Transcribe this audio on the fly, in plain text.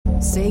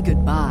Say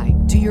goodbye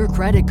to your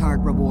credit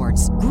card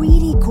rewards.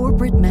 Greedy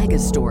corporate mega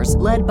stores,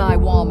 led by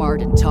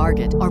Walmart and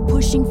Target, are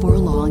pushing for a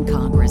law in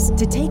Congress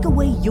to take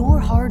away your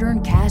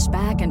hard-earned cash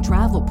back and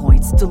travel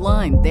points to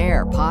line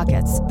their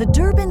pockets. The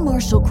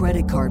Durbin-Marshall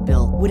credit card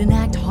bill would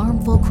enact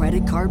harmful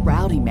credit card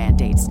routing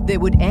mandates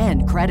that would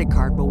end credit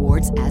card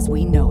rewards as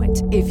we know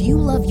it. If you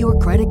love your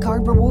credit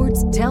card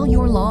rewards, tell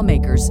your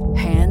lawmakers,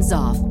 hands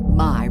off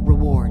my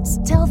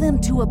rewards. Tell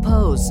them to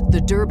oppose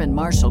the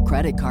Durbin-Marshall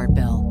credit card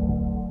bill.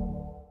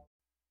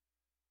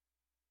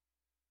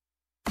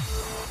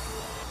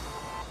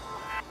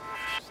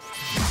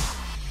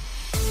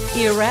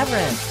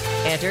 Irreverent,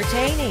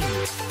 entertaining,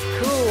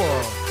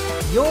 cool.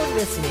 You're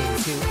listening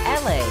to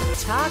LA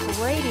Talk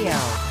Radio.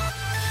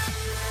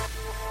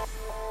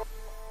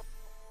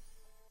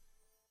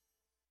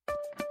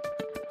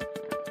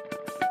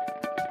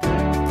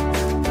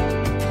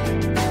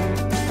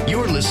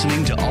 You're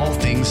listening to All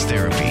Things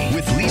Therapy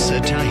with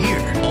Lisa Tahir,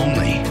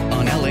 only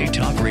on LA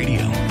Talk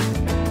Radio.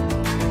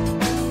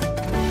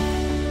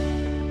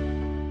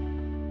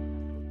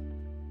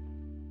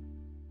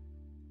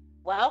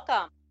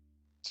 Welcome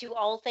to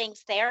All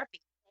Things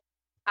Therapy.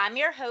 I'm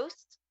your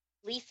host,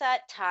 Lisa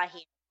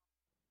Tahir.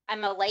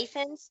 I'm a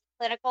licensed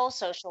clinical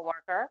social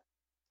worker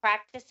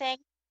practicing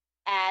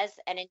as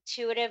an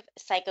intuitive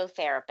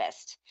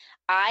psychotherapist.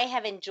 I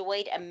have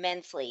enjoyed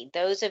immensely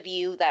those of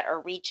you that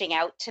are reaching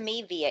out to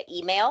me via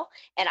email,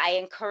 and I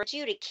encourage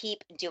you to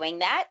keep doing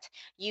that.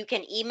 You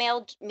can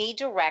email me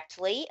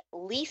directly,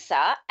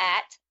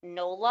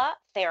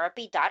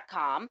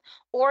 lisa@nolatherapy.com,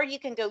 or you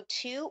can go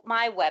to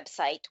my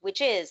website,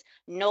 which is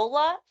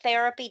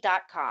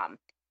nolatherapy.com.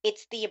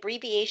 It's the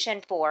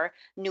abbreviation for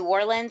New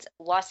Orleans,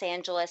 Los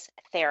Angeles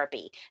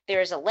Therapy.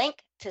 There's a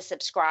link to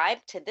subscribe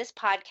to this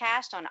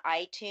podcast on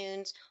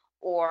iTunes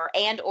or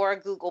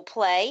Google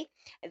Play.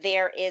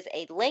 There is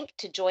a link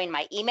to join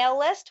my email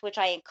list, which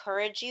I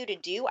encourage you to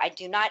do. I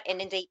do not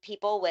inundate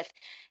people with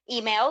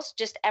emails,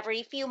 just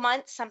every few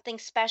months, something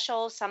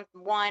special,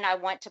 someone I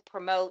want to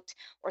promote,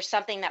 or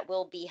something that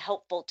will be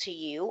helpful to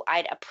you.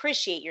 I'd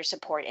appreciate your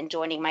support in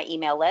joining my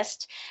email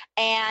list.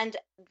 And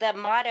the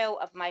motto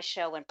of my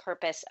show and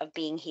purpose of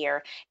being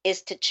here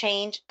is to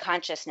change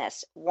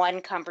consciousness, one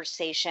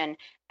conversation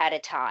at a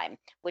time,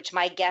 which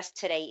my guest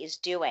today is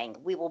doing.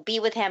 We will be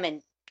with him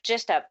in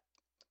just a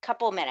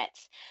couple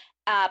minutes.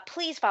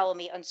 Please follow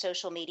me on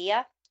social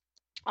media.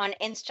 On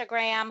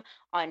Instagram,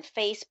 on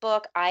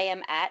Facebook, I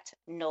am at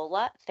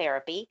Nola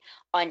Therapy.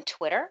 On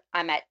Twitter,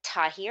 I'm at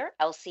Tahir,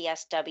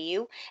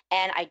 LCSW.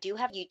 And I do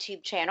have a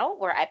YouTube channel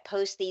where I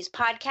post these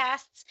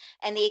podcasts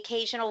and the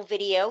occasional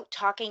video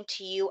talking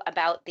to you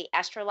about the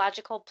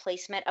astrological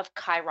placement of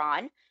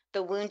Chiron,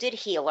 the wounded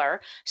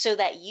healer, so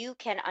that you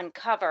can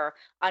uncover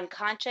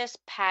unconscious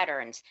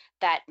patterns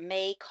that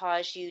may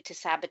cause you to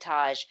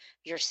sabotage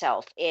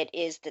yourself. It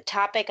is the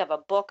topic of a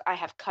book I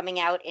have coming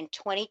out in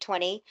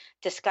 2020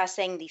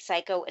 discussing the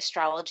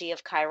psychoastrology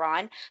of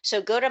Chiron.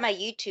 So go to my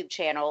YouTube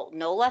channel,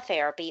 Nola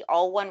Therapy,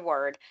 all one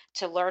word,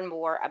 to learn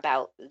more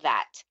about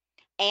that.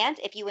 And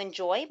if you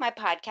enjoy my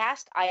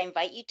podcast, I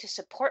invite you to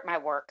support my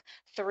work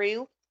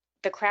through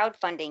the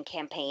crowdfunding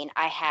campaign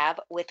I have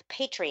with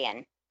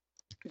Patreon.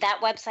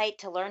 That website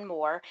to learn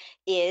more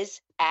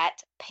is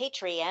at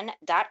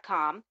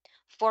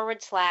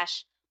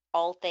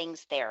patreon.com/all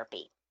things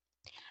therapy.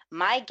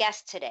 My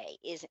guest today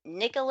is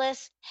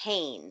Nicholas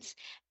Haynes,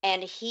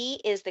 and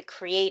he is the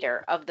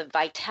creator of the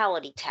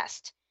Vitality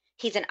Test.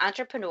 He's an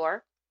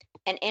entrepreneur,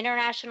 an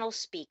international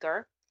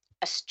speaker,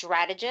 a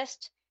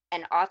strategist,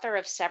 an author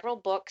of several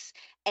books,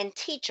 and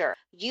teacher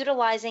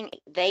utilizing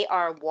they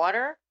are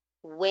water,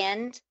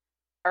 wind,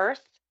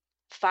 earth,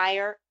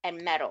 fire,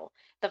 and metal.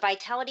 The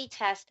Vitality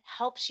Test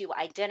helps you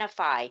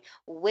identify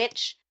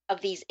which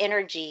of these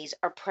energies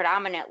are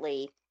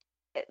predominantly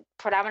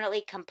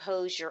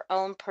compose your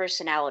own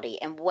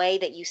personality and way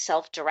that you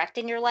self-direct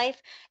in your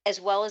life, as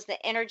well as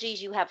the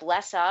energies you have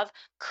less of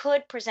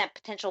could present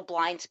potential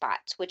blind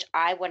spots, which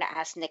I want to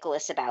ask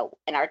Nicholas about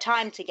in our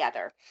time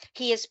together.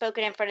 He has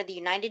spoken in front of the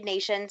United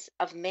Nations,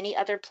 of many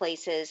other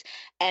places,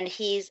 and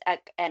he's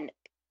an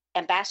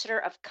ambassador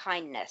of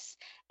kindness,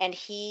 and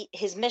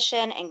his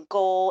mission and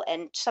goal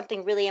and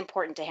something really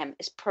important to him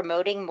is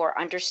promoting more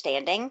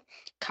understanding,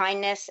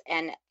 kindness,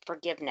 and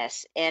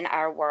forgiveness in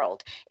our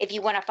world. If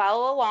you want to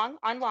follow along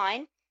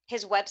online,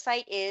 his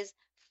website is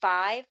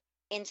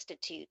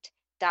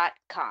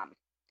 5institute.com.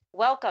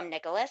 Welcome,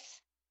 Nicholas.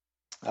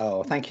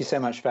 Oh, thank you so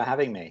much for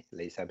having me,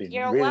 Lisa. I've been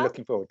You're really welcome.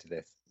 looking forward to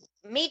this.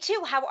 Me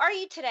too. How are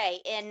you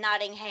today in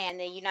Nottingham,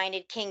 the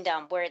United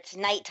Kingdom, where it's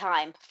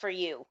nighttime for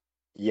you?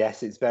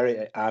 Yes,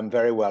 I'm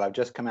very well. I've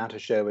just come out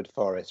of Sherwood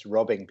Forest,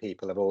 robbing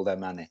people of all their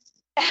money.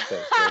 So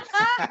it's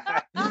good.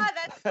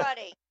 That's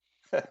funny.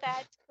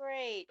 That's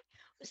great.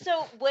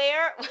 So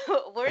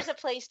where's a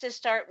place to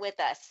start with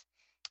us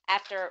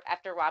after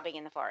robbing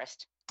in the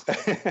forest?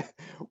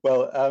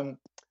 Well,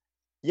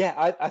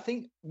 yeah, I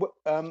think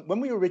when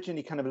we were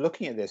originally kind of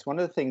looking at this, one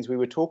of the things we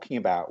were talking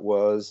about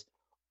was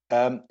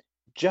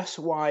just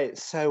why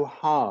it's so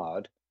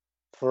hard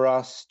for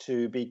us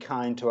to be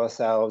kind to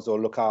ourselves or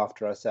look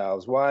after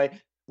ourselves? Why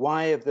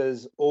if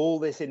there's all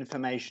this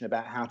information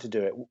about how to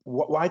do it,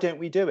 why don't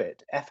we do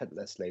it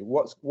effortlessly?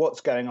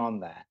 What's going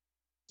on there?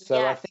 So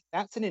I Yes. think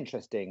that's an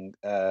interesting,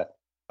 and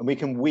we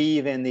can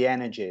weave in the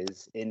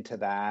energies into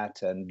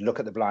that and look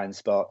at the blind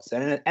spots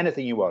and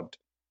anything you want.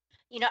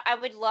 I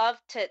would love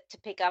to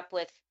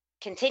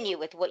continue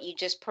with what you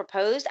just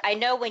proposed. I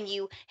know when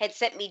you had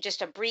sent me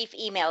just a brief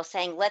email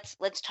saying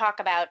let's talk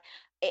about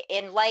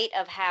in light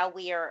of how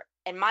we are,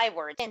 in my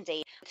words,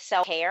 inundated with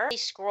self-care.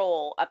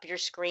 Scroll up your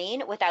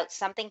screen without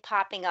something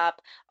popping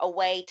up, a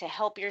way to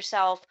help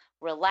yourself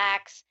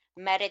relax,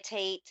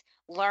 meditate,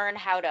 learn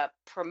how to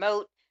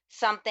promote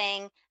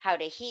something, how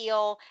to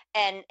heal,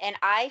 and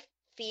I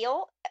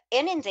feel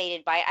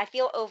inundated by it. I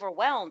feel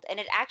overwhelmed, and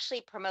it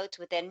actually promotes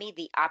within me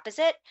the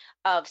opposite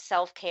of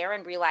self-care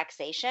and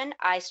relaxation.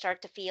 I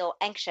start to feel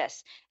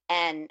anxious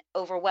and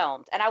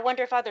overwhelmed. And I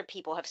wonder if other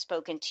people have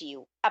spoken to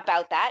you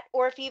about that,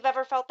 or if you've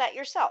ever felt that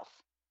yourself.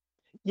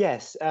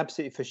 Yes,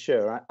 absolutely, for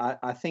sure.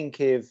 I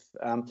think if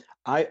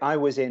I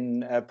was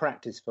in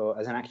practice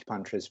as an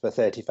acupuncturist for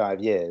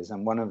 35 years,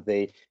 and one of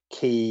the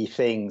key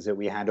things that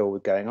we had all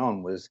going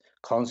on was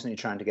constantly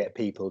trying to get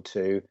people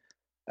to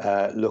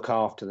look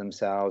after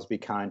themselves, be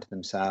kind to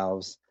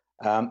themselves.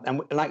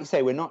 And like you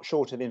say, we're not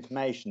short of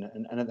information.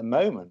 And at the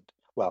moment,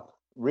 well,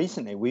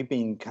 recently we've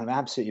been kind of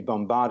absolutely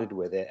bombarded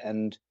with it,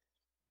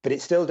 but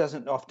it still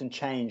doesn't often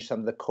change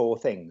some of the core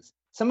things.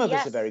 Some of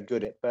us are Yes. very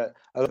good at it, but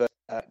a lot of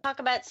Talk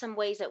about some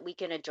ways that we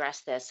can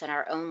address this in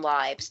our own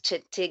lives to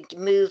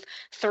move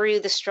through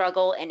the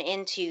struggle and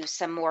into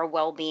some more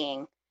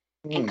well-being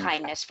and Hmm.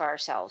 kindness for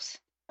ourselves.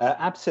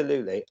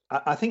 Absolutely.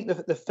 I think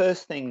the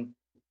first thing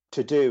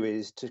to do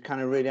is to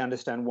kind of really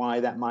understand why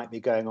that might be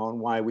going on,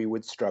 why we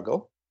would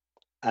struggle.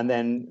 And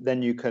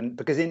then you can,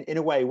 because in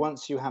a way,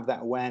 once you have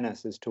that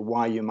awareness as to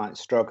why you might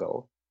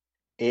struggle,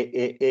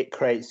 it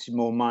creates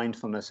more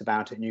mindfulness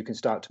about it, and you can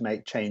start to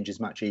make changes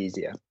much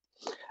easier.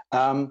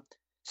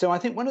 So I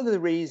think one of the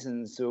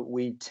reasons that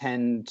we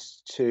tend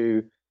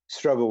to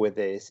struggle with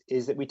this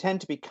is that we tend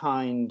to be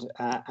kind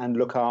and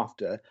look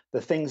after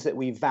the things that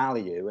we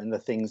value and the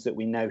things that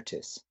we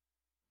notice.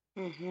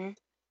 Mm-hmm.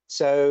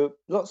 So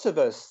lots of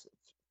us,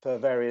 for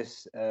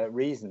various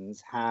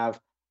reasons,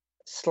 have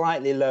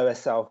slightly lower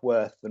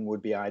self-worth than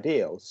would be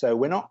ideal. So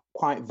we're not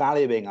quite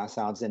valuing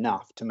ourselves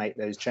enough to make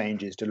those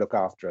changes to look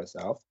after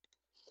ourselves.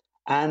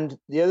 And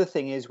the other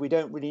thing is we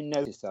don't really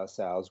notice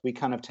ourselves. We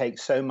kind of take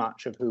so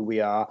much of who we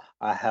are,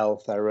 our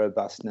health, our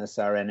robustness,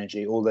 our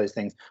energy, all those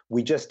things.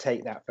 We just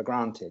take that for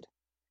granted.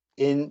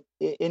 In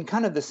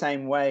kind of the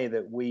same way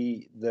that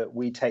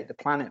we take the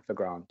planet for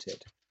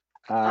granted.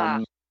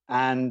 And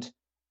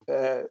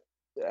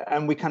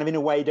we kind of in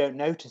a way don't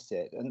notice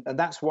it. And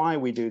that's why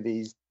we do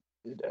these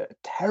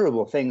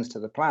terrible things to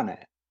the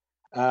planet.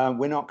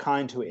 We're not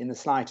kind to it in the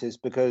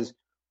slightest because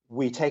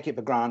we take it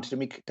for granted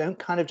and we don't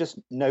kind of just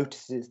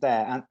notice it's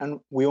there, and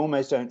we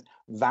almost don't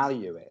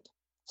value it.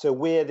 So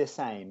we're the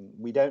same.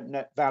 We don't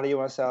value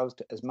ourselves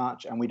as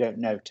much, and we don't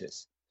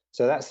notice.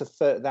 So that's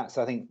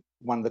I think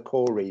one of the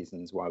core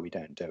reasons why we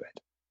don't do it.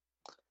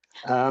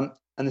 And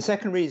the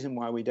second reason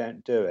why we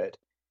don't do it,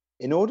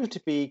 in order to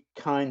be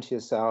kind to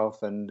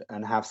yourself and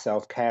have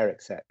self-care,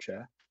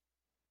 etc.,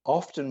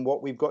 often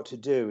what we've got to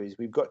do is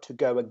we've got to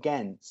go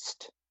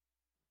against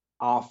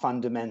our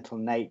fundamental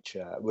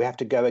nature. We have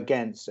to go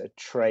against a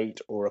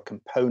trait or a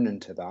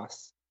component of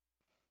us.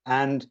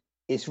 And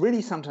it's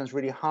really sometimes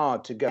really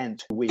hard to go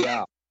against who we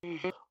are.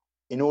 Mm-hmm.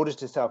 In order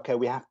to self-care,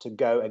 we have to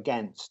go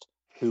against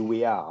who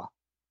we are.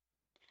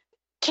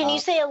 Can you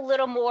say a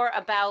little more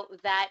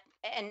about that?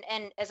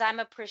 And as I'm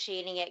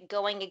appreciating it,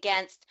 going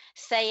against,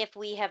 say, if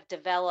we have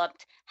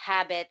developed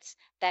habits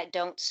that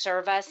don't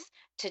serve us,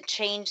 to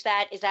change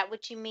that. Is that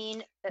what you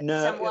mean?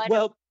 No, somewhat?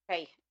 well,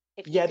 Okay.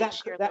 If you yeah, could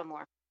share a little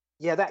more.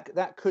 Yeah,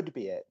 that could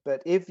be it.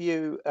 But if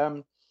you,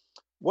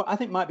 what I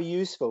think might be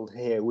useful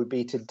here would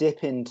be to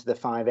dip into the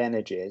 5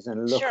 energies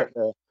and look Sure.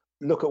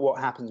 at what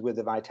happens with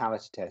the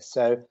vitality test.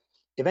 So,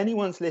 if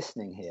anyone's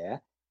listening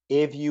here,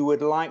 if you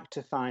would like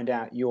to find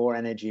out your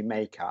energy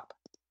makeup,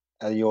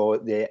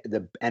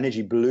 the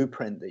energy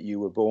blueprint that you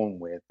were born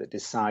with that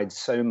decides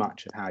so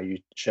much of how you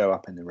show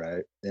up in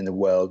the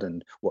world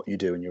and what you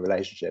do in your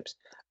relationships,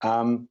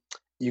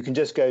 you can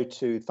just go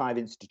to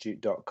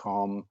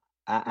 5institute.com.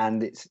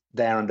 And it's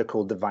there under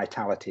called the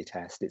Vitality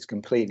Test. It's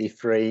completely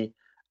free.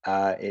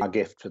 It's our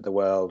gift to the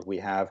world. We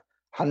have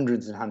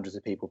hundreds and hundreds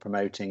of people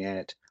promoting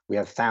it. We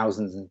have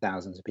thousands and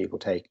thousands of people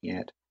taking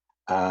it.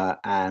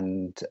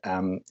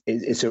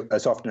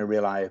 It's often a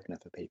real eye-opener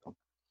for people.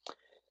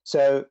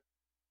 So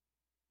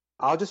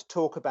I'll just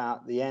talk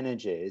about the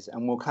energies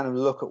and we'll kind of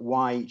look at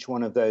why each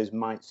one of those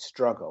might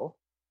struggle.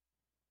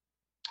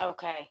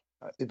 Okay.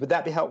 Would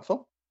that be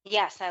helpful?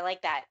 Yes, I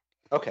like that.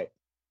 Okay.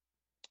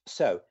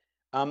 So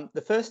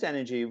the first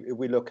energy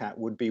we look at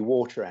would be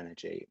water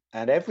energy,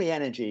 and every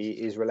energy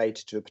is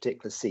related to a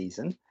particular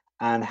season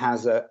and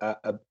has a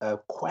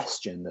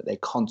question that they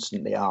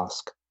constantly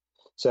ask.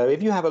 So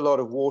if you have a lot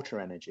of water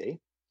energy,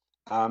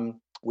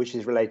 which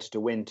is related to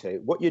winter,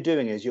 what you're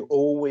doing is you're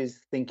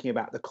always thinking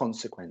about the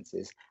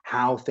consequences,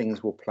 how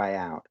things will play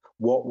out,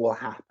 what will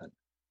happen.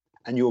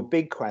 And your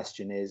big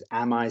question is,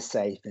 am I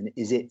safe and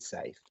is it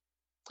safe?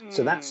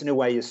 So that's in a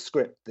way a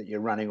script that you're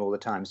running all the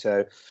time.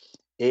 So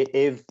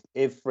if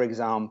for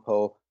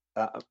example,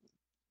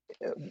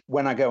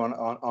 when I go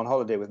on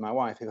holiday with my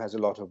wife, who has a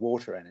lot of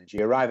water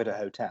energy, arrive at a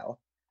hotel,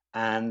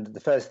 and the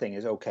first thing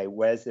is, okay,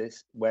 where's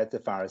this? Where's the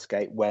fire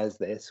escape? Where's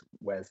this?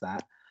 Where's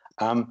that?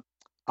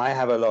 I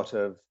have a lot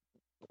of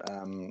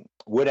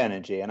wood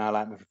energy, and I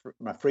like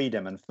my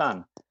freedom and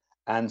fun.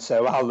 And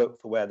so I'll look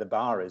for where the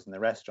bar is and the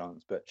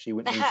restaurants, but she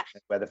wouldn't need to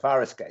know where the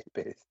fire escape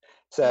is.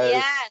 So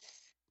yes.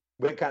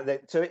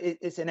 So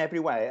it's in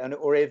every way. And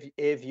or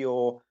if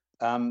your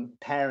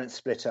parents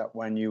split up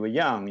when you were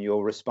young,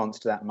 your response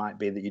to that might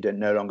be that you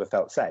no longer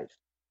felt safe.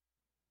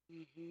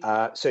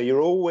 Mm-hmm. So you're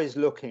always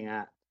looking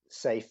at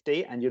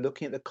safety, and you're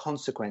looking at the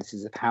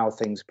consequences of how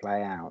things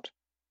play out.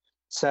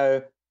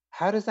 So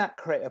how does that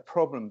create a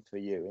problem for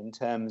you in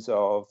terms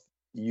of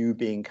you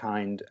being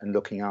kind and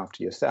looking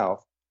after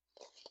yourself?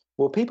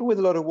 Well, people with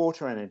a lot of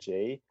water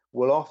energy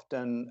will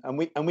often, and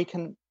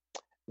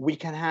we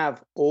can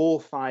have all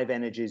 5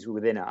 energies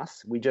within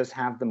us. We just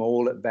have them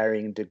all at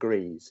varying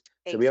degrees.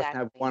 So we often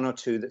have 1 or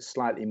 2 that's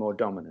slightly more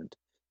dominant.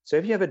 So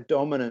if you have a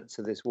dominance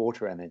of this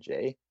water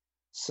energy,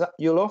 so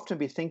you'll often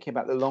be thinking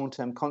about the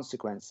long-term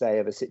consequence, say,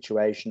 of a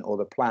situation or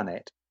the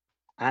planet,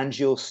 and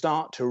you'll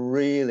start to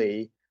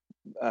really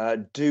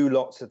do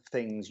lots of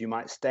things. You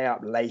might stay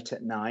up late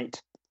at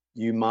night.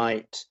 You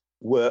might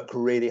work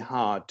really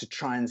hard to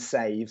try and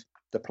save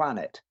the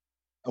planet.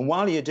 And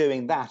while you're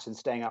doing that and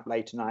staying up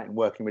late at night and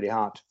working really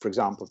hard, for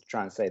example, to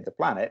try and save the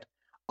planet,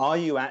 are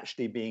you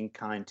actually being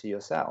kind to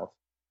yourself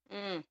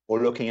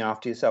or looking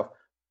after yourself?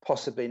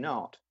 Possibly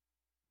not.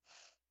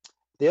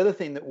 The other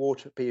thing that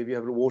if you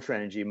have water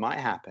energy might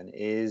happen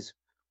is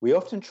we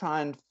often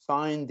try and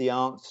find the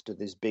answer to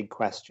this big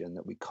question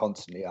that we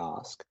constantly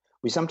ask.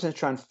 We sometimes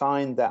try and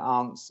find the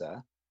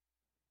answer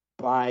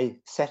by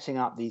setting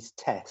up these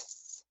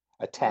tests,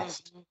 a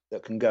test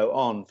that can go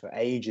on for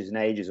ages and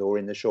ages or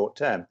in the short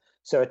term.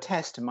 So a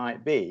test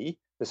might be,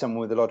 for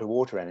someone with a lot of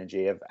water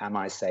energy, of am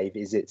I safe,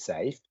 is it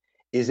safe,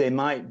 is they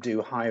might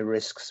do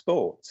high-risk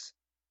sports.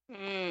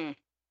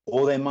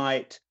 Or they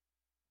might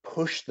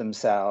push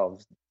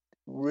themselves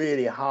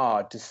really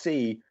hard to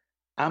see,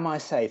 am I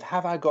safe?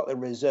 Have I got the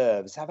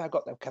reserves? Have I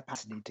got the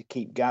capacity to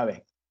keep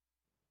going?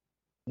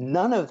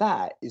 None of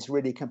that is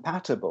really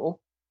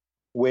compatible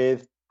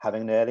with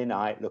having an early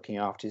night, looking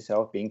after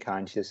yourself, being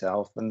kind to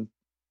yourself, and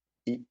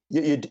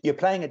you're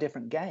playing a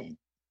different game.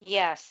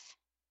 Yes.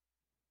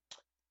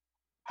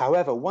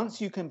 However,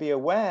 once you can be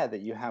aware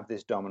that you have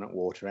this dominant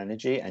water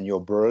energy and your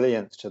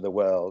brilliance to the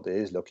world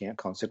is looking at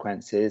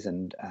consequences,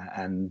 and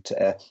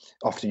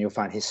often you'll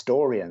find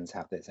historians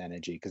have this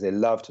energy because they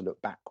love to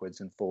look backwards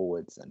and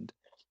forwards, and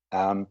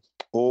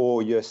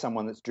or you're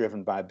someone that's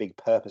driven by a big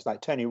purpose,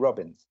 like Tony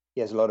Robbins. He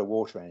has a lot of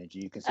water energy.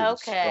 You can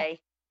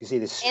see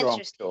this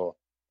strong store.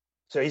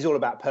 So he's all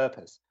about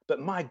purpose. But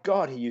my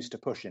God, he used to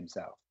push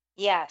himself.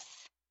 Yes.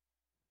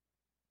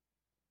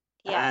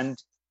 And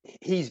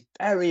he's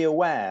very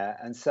aware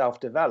and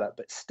self-developed,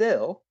 but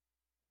still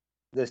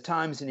there's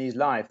times in his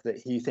life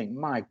that you think,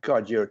 my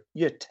God, you're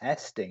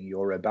testing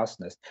your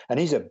robustness. And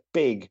he's got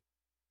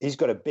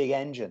a big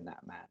engine,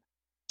 that man.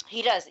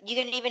 He does. You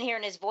can even hear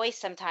in his voice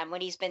sometime when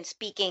he's been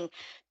speaking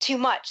too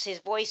much, his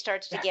voice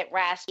starts to get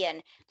raspy,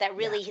 and that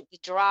really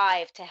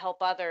drive to help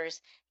others,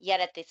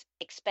 yet at the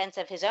expense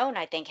of his own,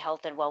 I think,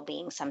 health and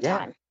well-being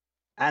sometimes.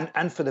 Yeah.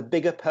 And for the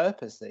bigger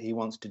purpose that he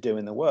wants to do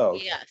in the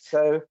world. Yes.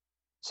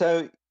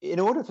 So in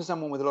order for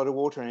someone with a lot of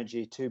water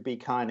energy to be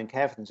kind and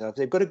care for themselves,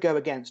 they've got to go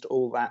against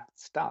all that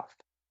stuff.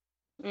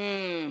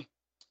 Should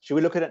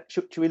we look at it?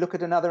 Should we look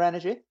at another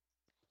energy?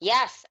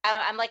 Yes,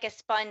 I'm like a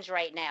sponge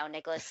right now,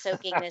 Nicholas,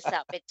 soaking this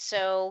up. It's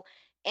so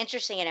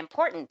interesting and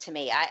important to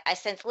me. I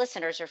sense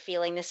listeners are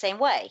feeling the same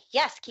way.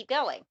 Yes, keep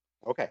going.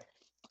 Okay.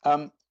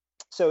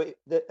 So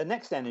the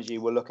next energy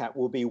we'll look at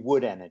will be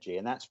wood energy,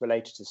 and that's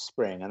related to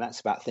spring, and that's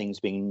about things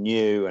being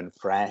new and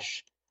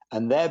fresh.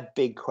 And their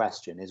big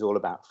question is all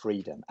about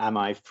freedom. Am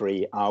I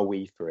free? Are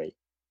we free?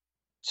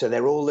 So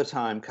they're all the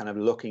time kind of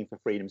looking for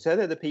freedom. So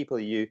they're the people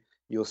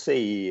you'll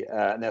see,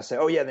 and they'll say,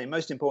 oh yeah, the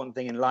most important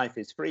thing in life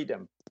is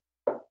freedom.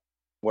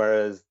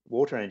 Whereas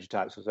water energy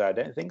types will say, I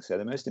don't think so.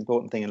 The most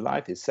important thing in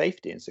life is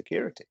safety and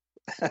security.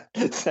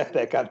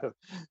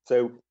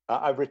 So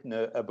I've written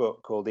a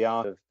book called The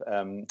Art of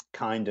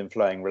Kind and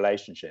Flowing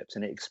Relationships,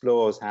 and it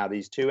explores how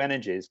these two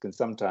energies can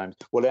sometimes,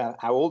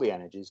 how all the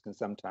energies can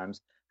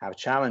sometimes have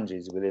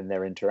challenges within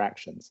their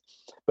interactions.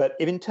 But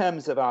if in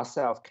terms of our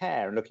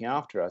self-care and looking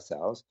after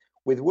ourselves,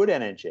 with wood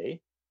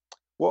energy,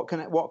 what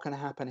can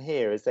happen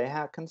here is they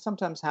can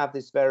sometimes have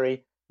this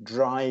very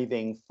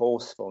driving,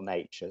 forceful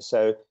nature.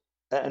 So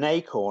an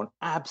acorn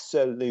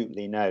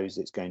absolutely knows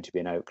it's going to be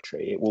an oak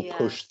tree. It will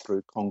push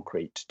through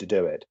concrete to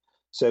do it.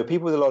 So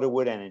people with a lot of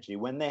wood energy,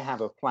 when they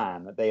have a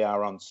plan, they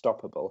are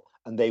unstoppable,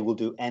 and they will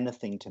do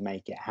anything to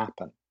make it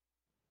happen.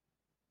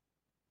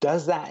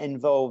 Does that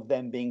involve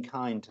them being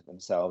kind to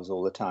themselves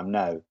all the time?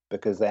 No,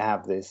 because they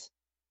have this,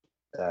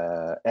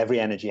 every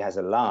energy has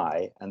a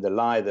lie, and the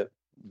lie that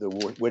the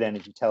wood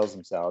energy tells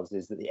themselves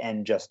is that the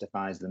end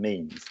justifies the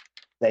means.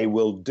 They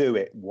will do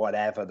it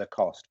whatever the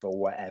cost, for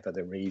whatever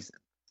the reason.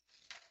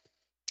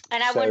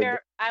 And I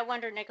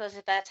wonder, Nicholas,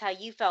 if that's how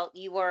you felt.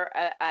 You were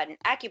an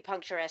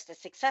acupuncturist,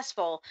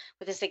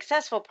 with a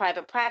successful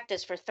private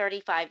practice for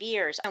 35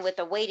 years, and with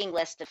a waiting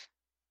list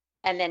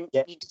and then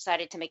you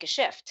decided to make a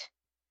shift.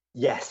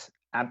 Yes,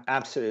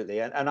 absolutely.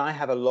 And I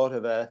have a lot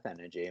of earth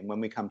energy. And when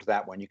we come to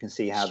that one, you can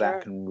see how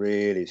that can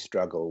really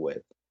struggle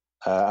with.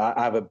 I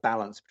have a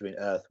balance between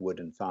earth, wood,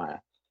 and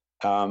fire.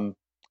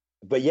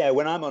 But yeah,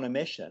 when I'm on a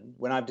mission,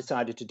 when I've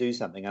decided to do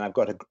something and I've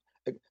got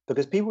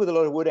because people with a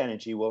lot of wood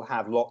energy will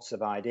have lots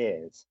of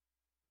ideas.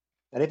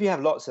 And if you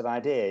have lots of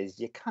ideas,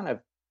 you kind of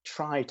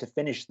try to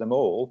finish them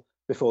all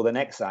before the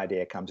next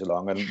idea comes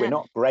along. And we're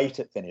not great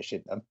at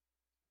finishing them.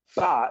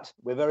 But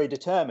we're very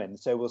determined,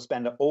 so we'll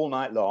spend all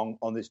night long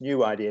on this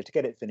new idea to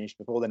get it finished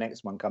before the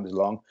next one comes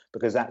along,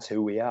 because that's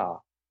who we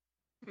are.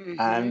 Mm-hmm.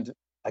 And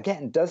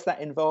again, does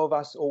that involve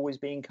us always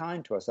being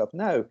kind to ourselves?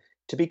 No.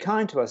 To be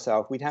kind to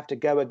ourselves, we'd have to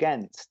go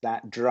against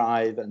that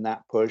drive and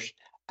that push,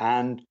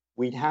 and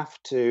we'd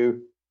have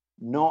to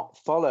not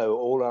follow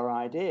all our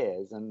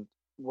ideas. And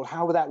well,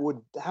 how would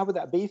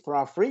that be for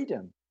our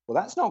freedom?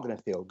 Well, that's not going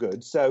to feel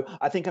good. So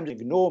I think I'm going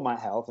to ignore my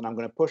health, and I'm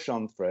going to push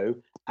on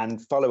through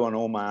and follow on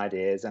all my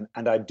ideas.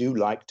 And I do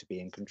like to be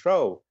in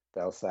control,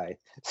 they'll say.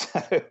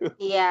 So,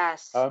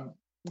 yes.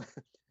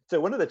 So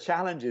one of the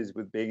challenges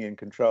with being in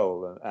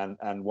control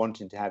and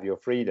wanting to have your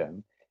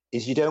freedom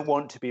is you don't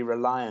want to be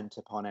reliant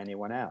upon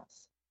anyone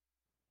else,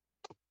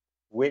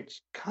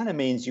 which kind of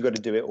means you've got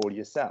to do it all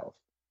yourself.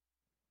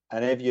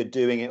 And if you're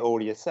doing it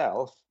all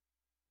yourself,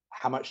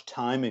 how much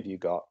time have you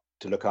got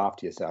to look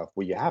after yourself?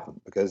 Well, you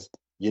haven't, because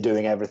you're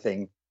doing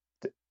everything.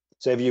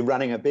 So if you're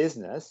running a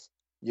business,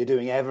 you're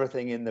doing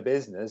everything in the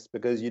business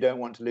because you don't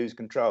want to lose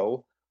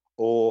control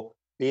or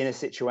be in a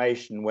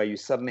situation where you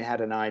suddenly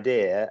had an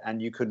idea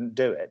and you couldn't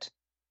do it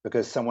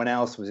because someone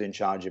else was in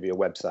charge of your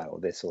website or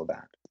this or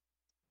that.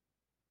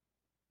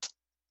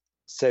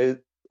 So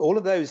all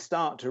of those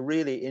start to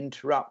really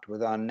interrupt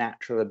with our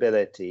natural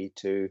ability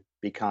to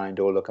be kind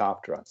or look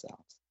after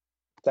ourselves.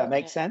 Does that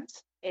make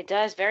sense? It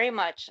does, very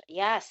much.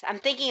 Yes. I'm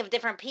thinking of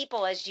different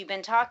people as you've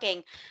been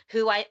talking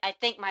who I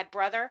think my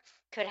brother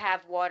could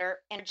have water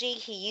energy.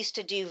 He used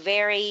to do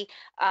very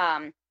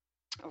high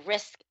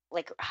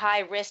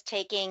risk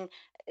taking,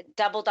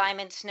 double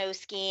diamond snow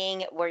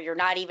skiing where you're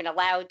not even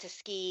allowed to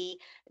ski,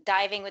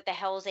 diving with the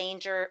Hells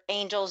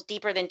Angels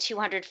deeper than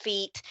 200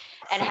 feet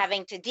and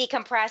having to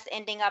decompress,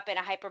 ending up in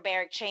a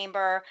hyperbaric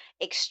chamber,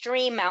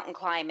 extreme mountain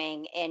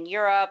climbing in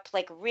Europe,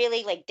 like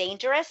really like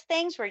dangerous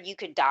things where you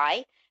could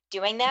die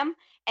doing them.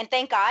 And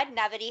thank God,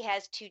 now that he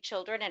has 2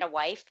 children and a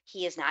wife,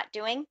 he is not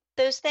doing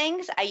those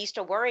things. I used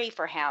to worry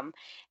for him.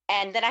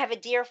 And then I have a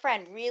dear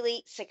friend,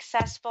 really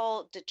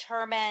successful,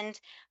 determined,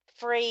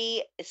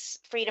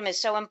 freedom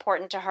is so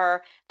important to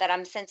her that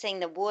I'm sensing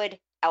the wood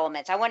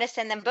elements. I want to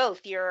send them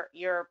both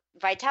your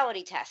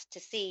vitality test to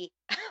see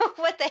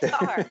what they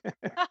are.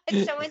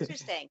 It's so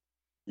interesting.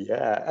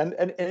 Yeah.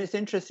 And it's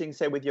interesting.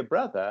 So with your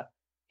brother,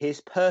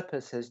 his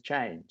purpose has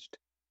changed.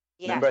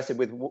 Yes. Remember I said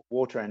with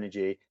water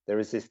energy, there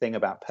is this thing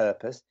about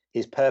purpose.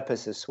 His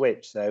purpose has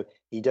switched. So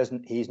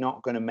he's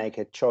not going to make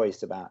a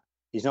choice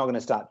he's not going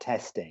to start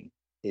testing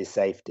his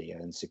safety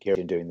and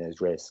security and doing those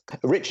risks.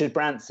 Richard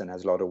Branson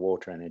has a lot of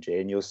water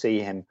energy, and you'll see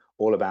him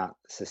all about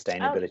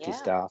sustainability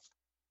stuff.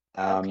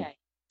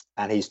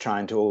 And he's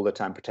trying to all the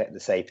time protect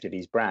the safety of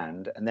his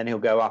brand. And then he'll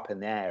go up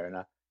in the air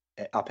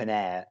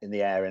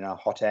in a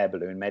hot air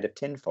balloon made of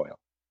tin foil,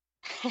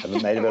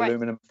 made of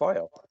aluminum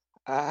foil.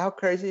 How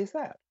crazy is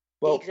that?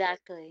 Well,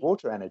 exactly.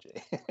 Water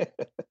energy.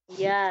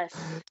 Yes.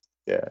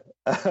 Yeah.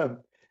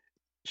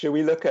 Should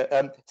we look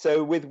at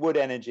so with wood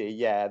energy?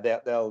 Yeah,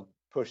 they'll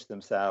push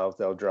themselves,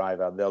 they'll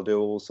drive up, they'll do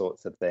all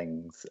sorts of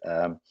things.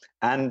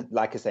 And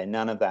like I say,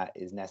 none of that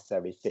is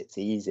necessarily fits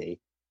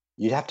easy.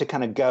 You'd have to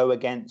kind of go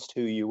against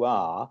who you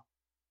are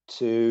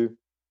to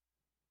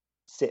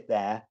sit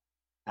there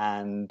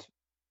and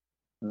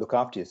look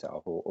after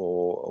yourself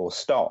or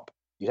stop.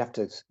 You'd have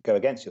to go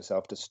against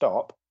yourself to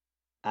stop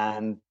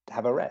and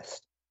have a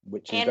rest,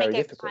 which is very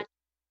difficult.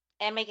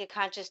 And make a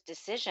conscious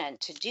decision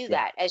to do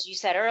that. As you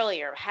said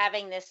earlier,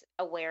 having this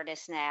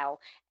awareness now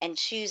and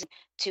choosing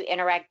to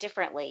interact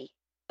differently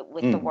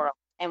with the world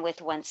and with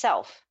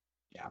oneself.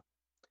 Yeah.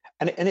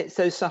 And it's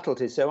those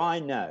subtleties. So I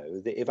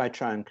know that if I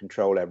try and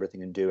control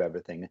everything and do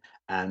everything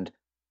and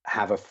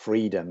have a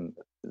freedom,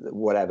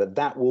 whatever,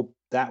 that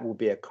will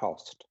be a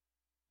cost.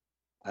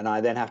 And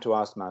I then have to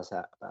ask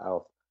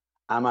myself,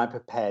 am I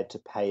prepared to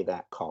pay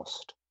that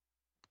cost?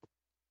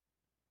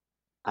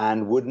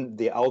 And wouldn't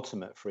the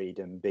ultimate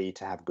freedom be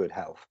to have good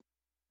health?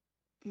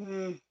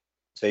 Mm.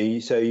 So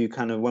you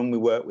kind of, when we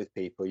work with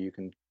people, you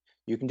can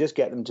just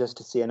get them just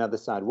to see another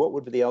side. What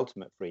would be the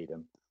ultimate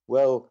freedom?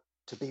 Well,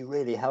 to be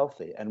really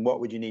healthy. And what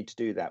would you need to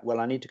do that?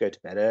 Well, I need to go to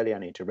bed early. I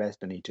need to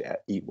rest. I need to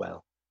eat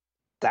well.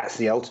 That's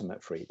the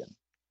ultimate freedom.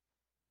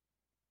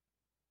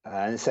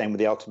 And the same with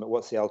the ultimate.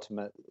 What's the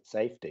ultimate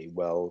safety?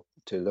 Well,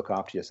 to look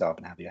after yourself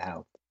and have your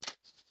health.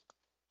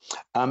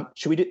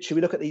 Should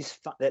we look at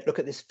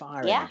this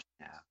fire energy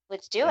now?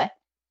 Let's do it.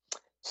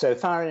 So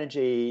fire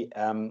energy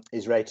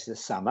is rated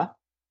as summer,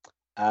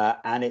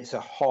 and it's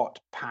a hot,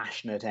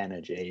 passionate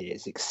energy.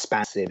 It's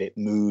expansive. It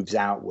moves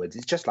outwards.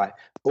 It's just like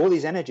all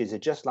these energies are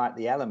just like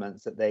the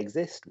elements that they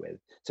exist with.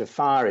 So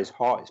fire is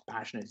hot, it's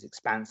passionate, it's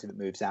expansive, it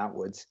moves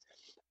outwards.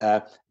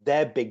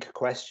 Their big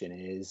question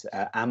is,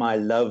 am I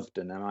loved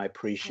and am I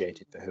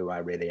appreciated for who I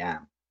really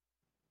am?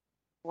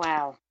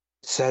 Wow.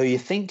 So you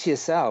think to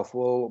yourself,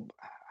 well,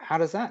 how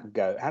does that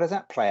go? How does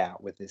that play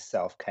out with this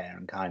self-care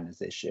and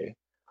kindness issue?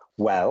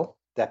 Well,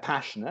 they're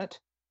passionate,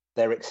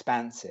 they're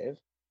expansive,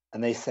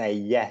 and they say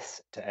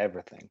yes to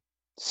everything.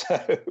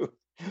 So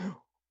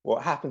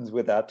what happens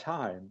with our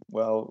time?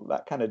 Well,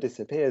 that kind of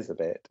disappears a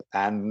bit.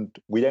 And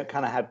we don't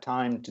kind of have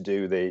time to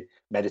do the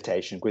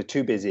meditation. We're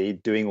too busy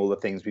doing all the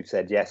things we've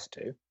said yes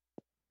to.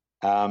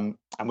 And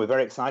we're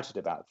very excited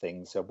about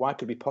things. So why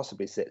could we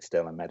possibly sit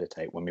still and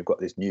meditate when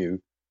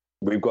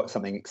we've got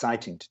something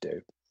exciting to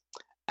do?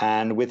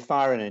 And with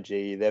fire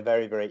energy, they're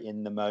very, very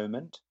in the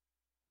moment.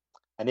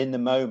 And in the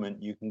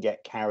moment, you can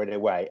get carried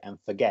away and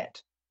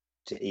forget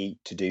to eat,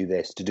 to do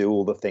this, to do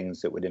all the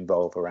things that would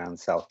involve around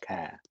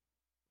self-care.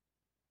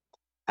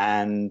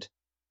 And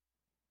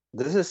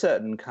there's a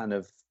certain kind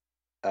of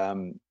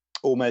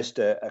almost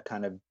a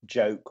kind of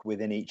joke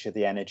within each of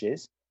the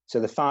energies. So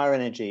the fire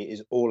energy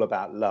is all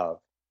about love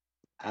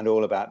and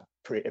all about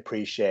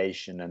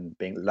appreciation and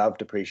being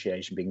loved,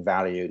 appreciation, being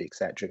valued,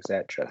 etc.,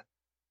 etc.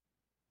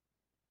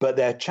 But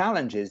their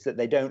challenge is that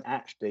they don't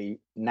actually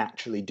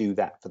naturally do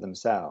that for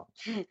themselves.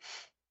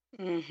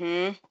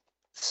 Mm-hmm.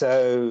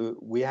 So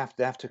we have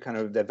to kind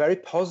of, they're very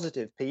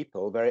positive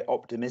people, very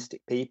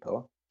optimistic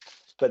people,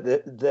 but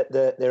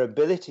their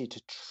ability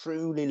to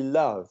truly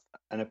love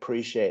and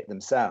appreciate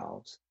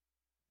themselves,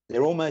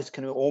 they're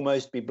can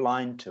almost be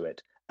blind to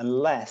it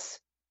unless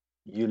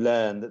you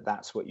learn that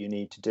that's what you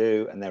need to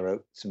do. And there are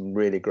some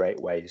really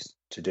great ways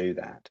to do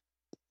that.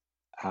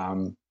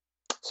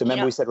 So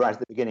remember we said right at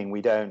the beginning,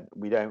 we don't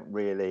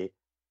really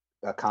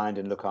are kind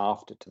and look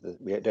after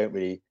we don't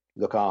really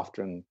look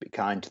after and be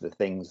kind to the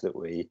things that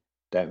we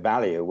don't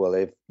value. Well,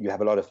 if you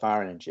have a lot of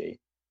fire energy,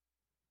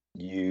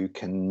 you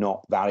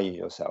cannot value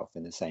yourself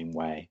in the same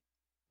way,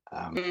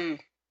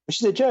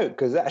 which is a joke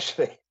because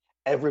actually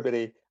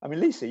everybody. I mean,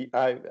 Lisa,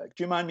 do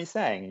you mind me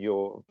saying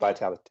your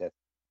vitality test?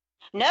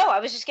 No, I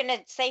was just going to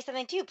say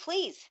something too,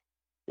 please.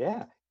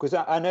 Yeah, because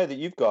I know that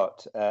you've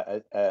got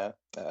a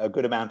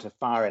good amount of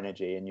fire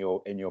energy in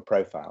your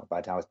profile,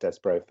 vitality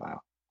test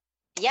profile.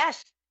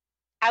 Yes,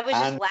 I was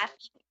just laughing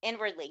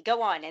inwardly.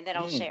 Go on, and then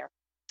I'll share.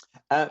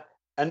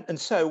 And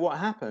so what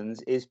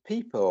happens is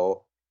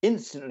people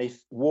instantly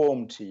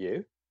warm to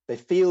you. They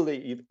feel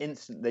that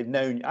they've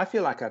known you. I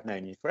feel like I've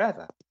known you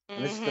forever.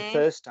 And this is the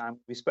first time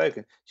we've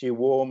spoken. So you're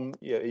warm,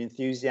 you're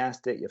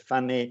enthusiastic, you're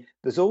funny.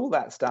 There's all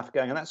that stuff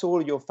going on. That's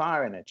all your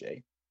fire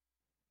energy.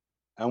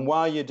 And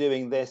while you're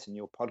doing this and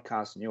your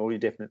podcast and all your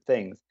different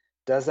things,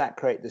 does that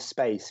create the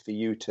space for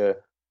you to...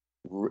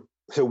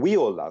 So we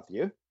all love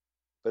you.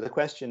 But the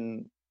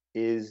question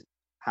is,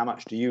 how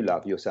much do you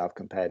love yourself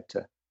compared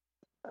to...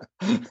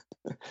 the others?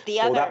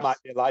 Well, that might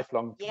be a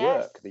lifelong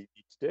work that you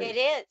need to do. It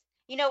is.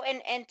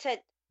 And to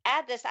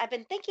add this, I've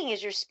been thinking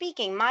as you're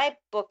speaking, my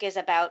book is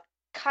about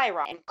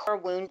Chiron and core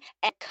wound,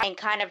 and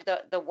kind of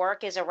the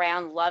work is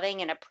around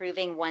loving and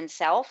approving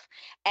oneself.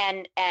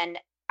 And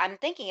I'm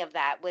thinking of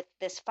that with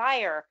this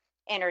fire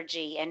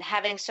energy and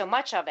having so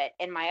much of it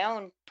in my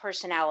own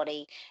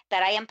personality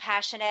that I am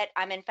passionate.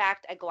 I'm in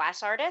fact a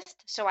glass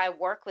artist. So I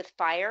work with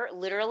fire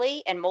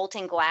literally and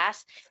molten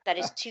glass that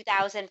is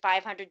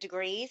 2,500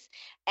 degrees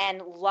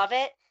and love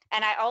it.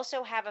 And I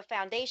also have a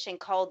foundation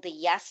called the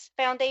Yes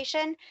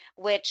Foundation,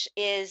 which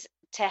is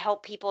to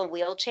help people in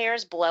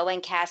wheelchairs blow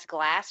and cast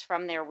glass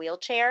from their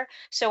wheelchair.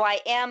 So I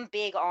am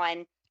big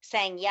on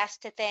saying yes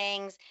to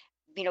things,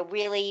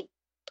 really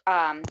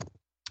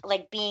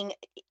like being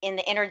in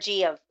the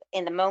energy of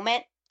in the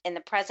moment, in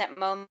the present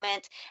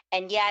moment.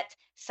 And yet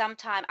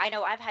sometimes I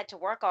know I've had to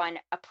work on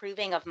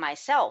approving of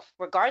myself,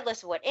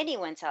 regardless of what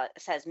anyone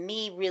says,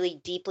 me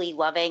really deeply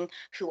loving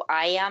who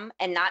I am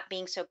and not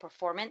being so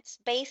performance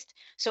based.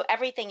 So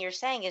everything you're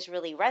saying is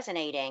really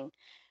resonating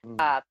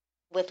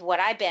with what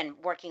I've been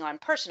working on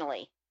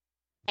personally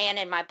and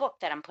in my book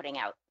that I'm putting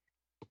out.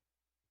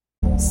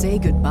 Say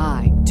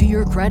goodbye to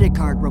your credit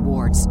card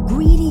rewards.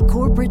 Greedy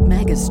corporate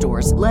mega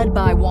stores, led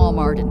by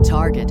Walmart and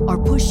Target,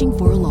 are pushing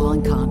for a law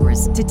in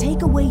Congress to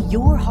take away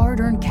your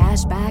hard-earned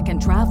cash back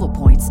and travel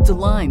points to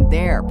line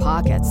their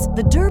pockets.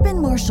 The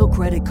Durbin-Marshall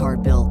credit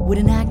card bill would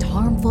enact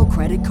harmful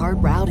credit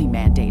card routing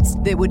mandates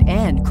that would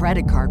end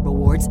credit card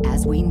rewards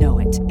as we know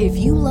it. If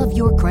you love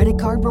your credit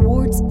card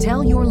rewards,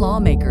 tell your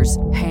lawmakers,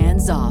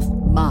 hands off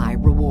my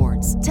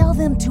rewards. Tell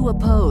them to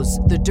oppose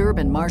the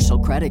Durbin-Marshall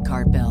credit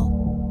card bill.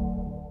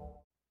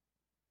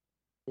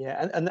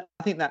 Yeah, and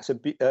I think that's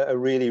a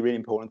really, really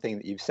important thing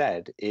that you've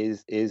said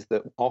is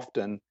that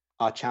often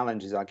our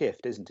challenge is our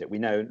gift, isn't it? We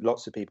know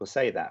lots of people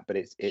say that, but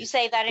it's You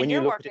say that in when you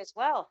your look work at it, as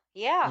well.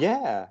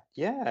 Yeah.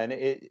 yeah,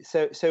 and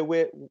so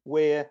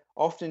we're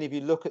often, if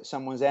you look at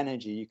someone's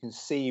energy, you can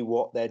see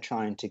what they're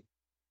trying to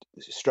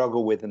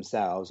struggle with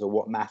themselves or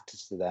what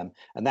matters to them,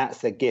 and that's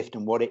their gift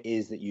and what it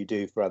is that you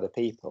do for other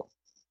people.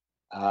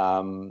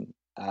 Fire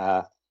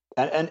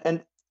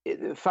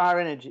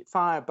energy,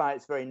 fire by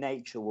its very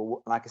nature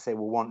will, like I say,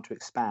 will want to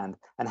expand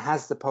and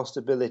has the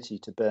possibility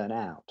to burn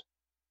out.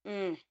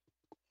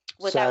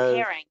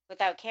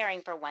 Without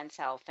caring for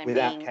oneself and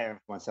without being caring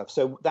for oneself.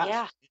 So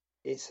that's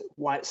it's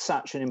why it's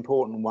such an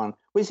important one.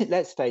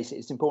 Let's face it,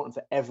 it's important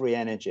for every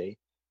energy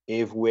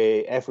if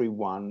we're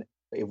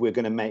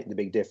going to make the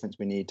big difference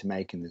we need to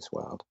make in this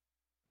world.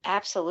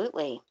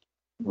 Absolutely.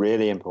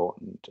 Really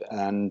important.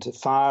 And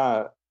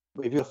fire,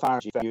 if you're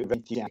fire, you're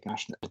very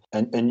passionate,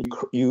 and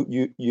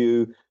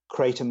you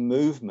create a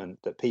movement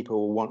that people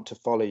will want to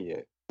follow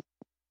you.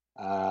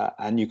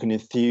 And you can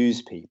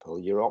enthuse people.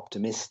 You're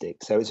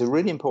optimistic, so it's a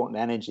really important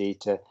energy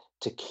to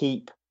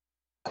keep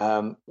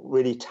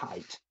really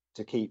tight,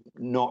 to keep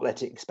not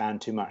let it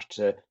expand too much,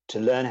 to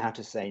learn how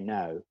to say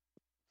no,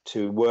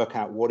 to work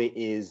out what it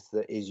is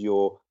that is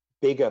your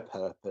bigger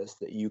purpose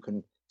that you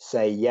can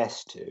say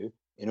yes to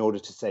in order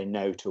to say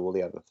no to all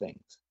the other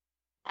things.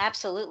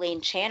 Absolutely,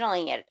 and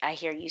channeling it, I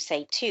hear you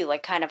say too,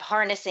 like kind of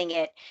harnessing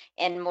it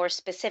in more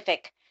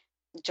specific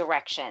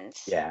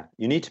directions. Yeah,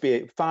 you need to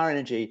be fire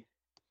energy.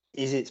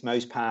 Is its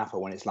most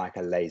powerful when it's like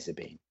a laser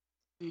beam.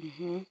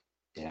 Mm-hmm.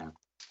 Yeah.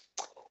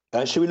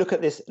 Should we look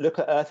at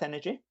Earth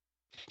energy?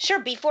 Sure.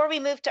 Before we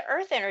move to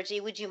Earth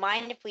energy, would you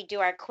mind if we do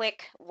our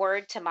quick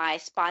word to my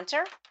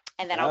sponsor?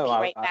 And then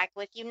I'll be back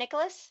with you,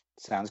 Nicholas.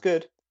 Sounds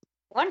good.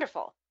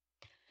 Wonderful.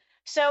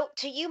 So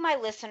to you, my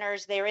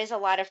listeners, there is a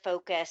lot of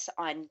focus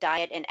on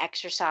diet and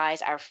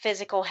exercise, our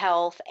physical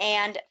health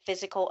and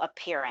physical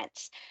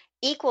appearance.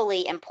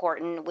 Equally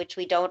important, which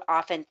we don't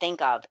often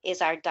think of,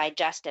 is our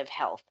digestive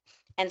health,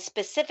 and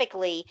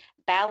specifically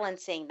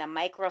balancing the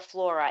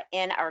microflora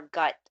in our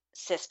gut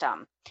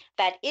system.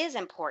 That is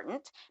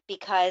important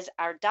because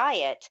our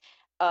diet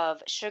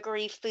of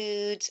sugary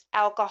foods,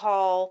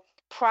 alcohol,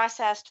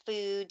 processed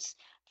foods,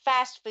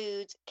 fast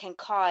foods can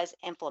cause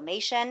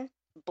inflammation,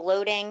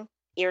 bloating,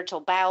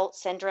 irritable bowel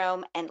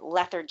syndrome, and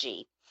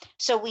lethargy.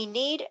 So we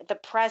need the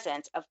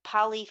presence of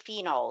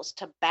polyphenols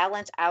to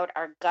balance out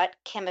our gut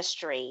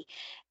chemistry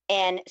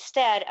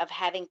instead of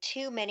having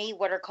too many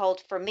what are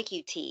called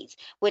firmicutes,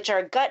 which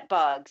are gut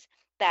bugs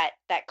that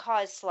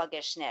cause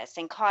sluggishness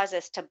and cause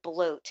us to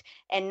bloat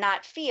and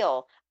not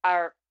feel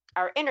our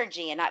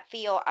energy and not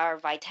feel our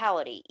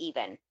vitality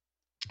even.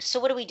 So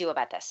what do we do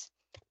about this?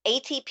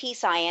 ATP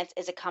Science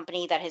is a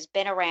company that has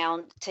been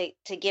around to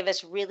give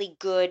us really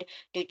good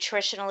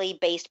nutritionally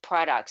based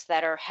products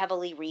that are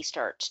heavily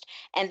researched.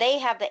 And they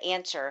have the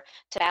answer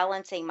to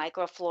balancing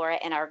microflora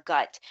in our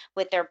gut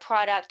with their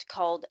product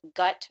called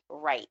Gut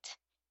Right.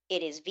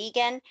 It is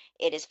vegan,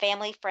 it is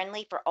family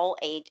friendly for all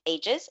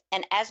ages.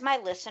 And as my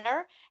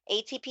listener,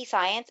 ATP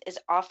Science is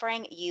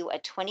offering you a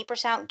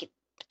 20%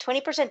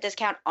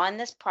 discount on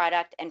this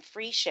product and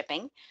free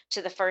shipping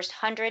to the first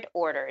 100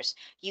 orders.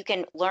 You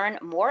can learn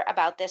more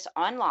about this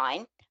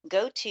online.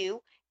 Go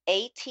to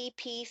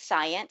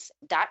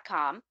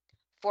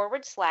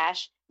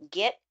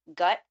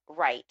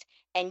atpscience.com/getgutright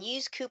and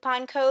use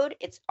coupon code,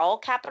 it's all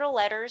capital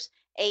letters,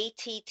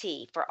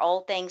 ATT for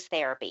all things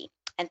therapy.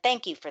 And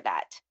thank you for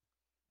that.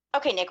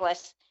 Okay,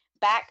 Nicholas,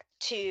 back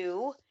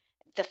to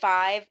the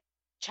 5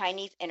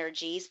 Chinese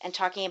energies and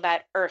talking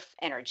about Earth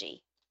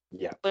energy.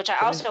 Yeah. Which I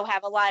also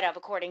have a lot of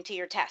according to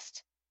your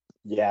test.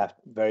 Yeah,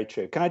 very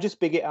true. Can I just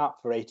big it up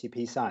for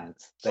ATP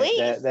Science?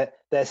 Please.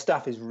 Their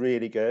stuff is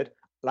really good.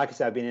 Like I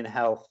said, I've been in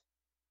health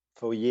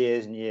for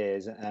years and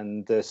years,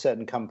 and there's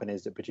certain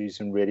companies that produce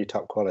some really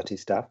top quality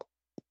stuff.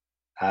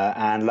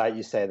 And like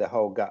you say, the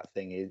whole gut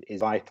thing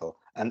is vital.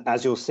 And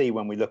as you'll see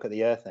when we look at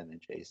the Earth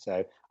energy.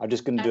 So I'm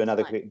just going to do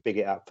another quick big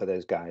it up for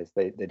those guys.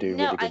 They do a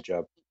really good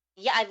job.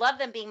 Yeah, I love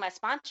them being my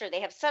sponsor.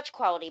 They have such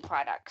quality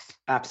products.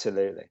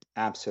 Absolutely.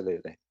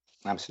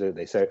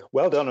 So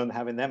well done on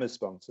having them as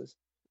sponsors.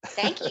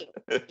 Thank you.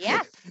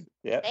 Yes.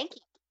 Yeah. Thank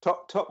you.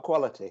 Top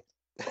quality.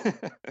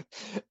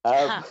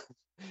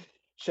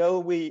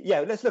 Shall we?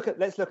 Yeah. Let's look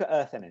at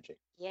Earth energy.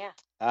 Yeah.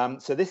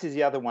 So this is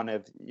the other one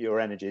of your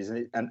energies,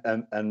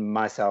 and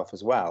myself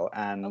as well.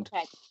 And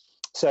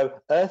so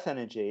Earth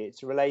energy,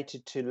 it's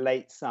related to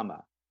late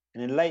summer,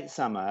 and in late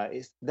summer,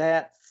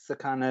 that's the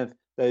kind of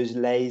those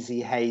lazy,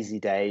 hazy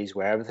days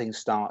where everything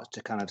starts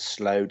to kind of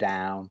slow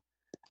down.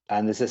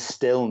 And there's a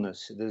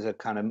stillness, there's a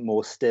kind of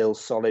more still,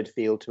 solid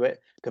feel to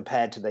it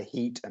compared to the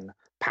heat and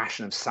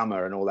passion of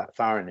summer and all that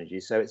fire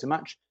energy. So it's a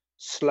much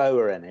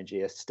slower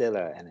energy, a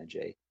stiller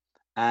energy.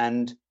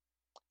 And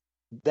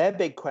their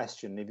big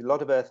question, if a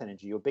lot of Earth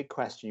energy, your big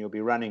question you'll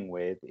be running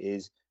with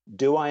is,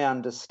 do I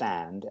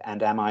understand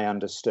and am I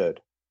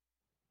understood?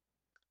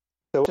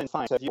 So if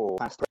you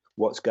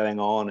what's going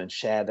on and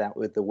share that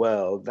with the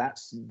world,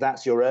 that's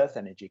your Earth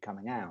energy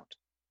coming out.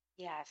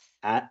 Yes.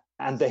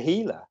 And the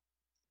healer.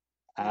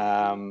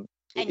 And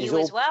you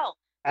as well.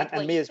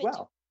 And me as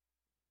well.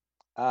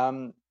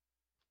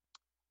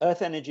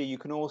 Earth energy, you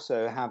can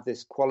also have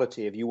this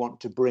quality of you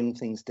want to bring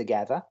things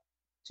together.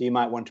 So you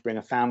might want to bring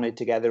a family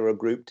together, a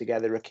group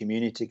together, a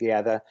community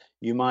together.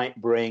 You might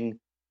bring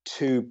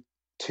two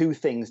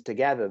things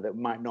together that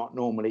might not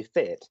normally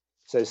fit.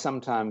 So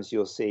sometimes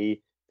you'll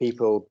see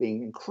people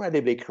being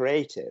incredibly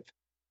creative.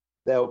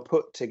 They'll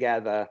put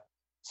together.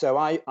 So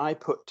I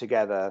put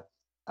together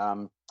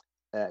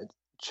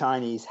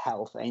Chinese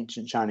health,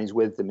 ancient Chinese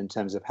wisdom in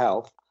terms of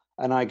health,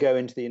 and I go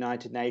into the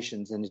United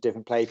Nations and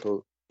different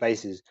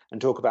places and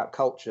talk about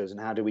cultures and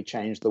how do we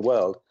change the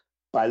world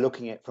by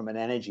looking at it from an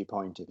energy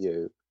point of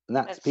view. And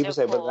that's people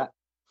so say, cool. well,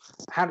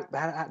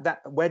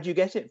 where do you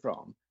get it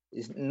from?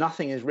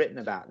 Nothing is written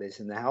about this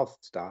in the health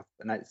stuff,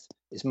 and it's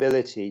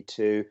ability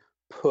to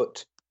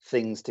put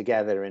things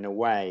together in a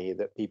way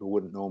that people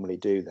wouldn't normally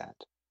do that.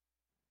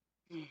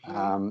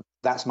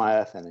 That's my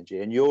earth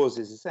energy, and yours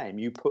is the same.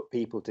 You put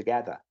people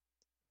together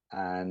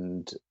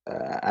and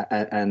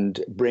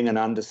bring an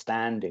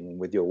understanding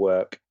with your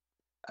work.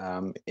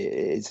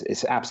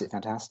 It's absolutely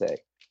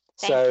fantastic.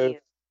 Thank you.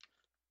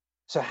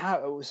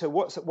 So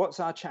what's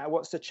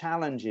the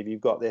challenge if you've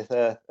got this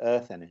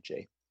earth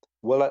energy?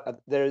 Well,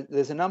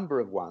 there's a number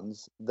of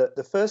ones.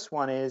 The first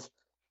one is,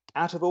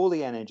 out of all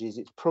the energies,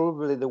 it's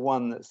probably the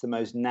one that's the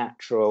most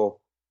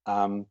natural,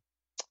 one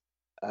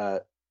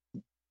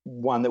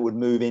that would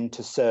move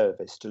into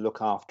service to look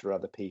after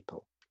other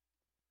people.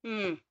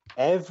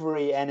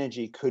 Every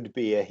energy could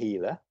be a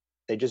healer.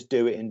 They just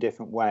do it in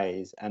different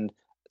ways.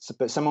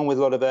 But someone with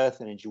a lot of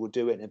earth energy will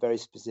do it in a very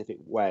specific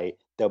way.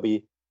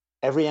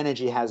 Every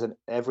energy has an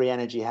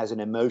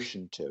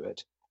emotion to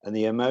it, and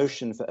the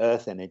emotion for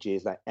earth energy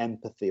is like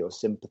empathy or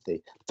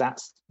sympathy.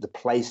 That's the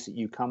place that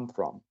you come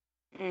from.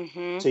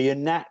 So you're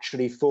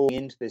naturally falling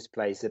into this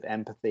place of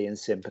empathy and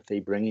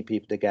sympathy, bringing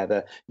people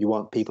together. You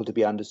want people to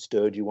be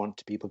understood. You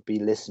want people to be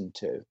listened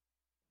to.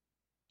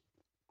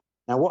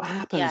 Now, what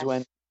happens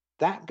when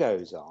that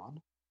goes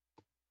on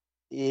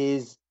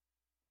is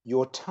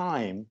your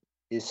time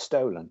is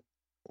stolen,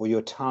 or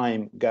your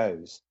time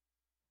goes.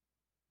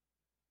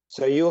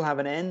 So you'll have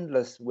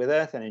with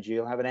earth energy,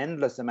 you'll have an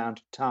endless amount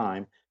of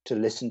time to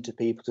listen to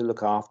people, to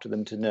look after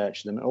them, to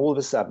nurture them. And all of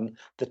a sudden,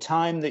 the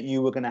time that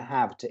you were going to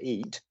have to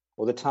eat,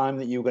 or the time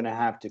that you were going to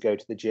have to go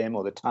to the gym,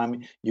 or the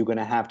time you're going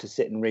to have to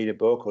sit and read a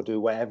book or do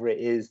whatever it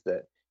is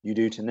that you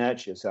do to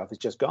nurture yourself is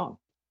just gone.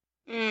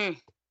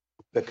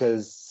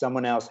 Because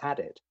someone else had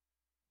it.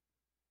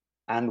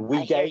 And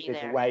we gave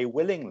it away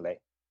willingly.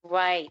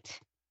 Right.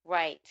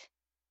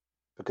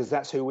 Because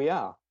that's who we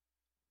are.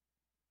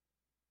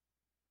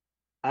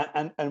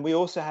 And we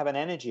also have an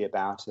energy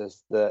about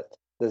us that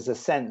there's a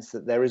sense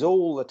that there is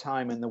all the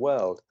time in the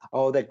world.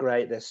 Oh, they're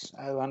great. They're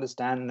so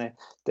understanding.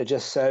 They're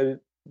just so...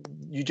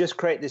 You just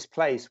create this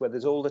place where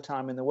there's all the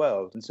time in the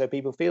world. And so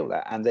people feel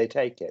that and they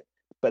take it.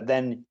 But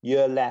then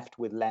you're left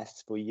with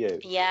less for you.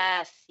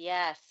 Yes.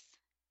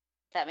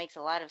 That makes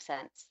a lot of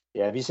sense.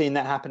 Yeah. Have you seen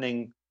that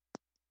happening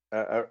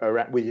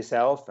with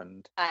yourself?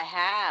 And I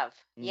have.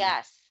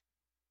 Yes.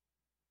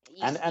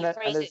 You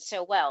phrased it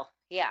so well.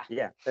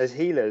 Yeah. There's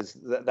healers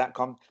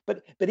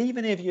but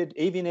even if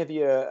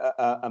you're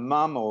a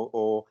mum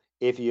or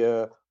if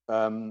you're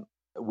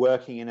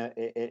working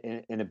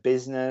in a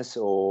business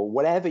or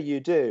whatever you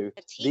do,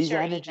 these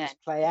energies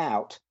play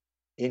out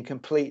in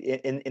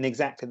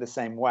exactly the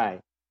same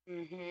way.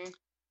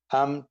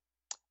 The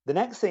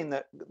next thing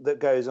that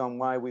goes on,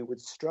 why we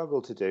would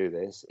struggle to do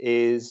this,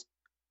 is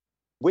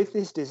with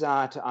this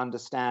desire to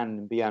understand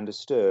and be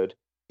understood.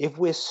 If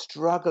we're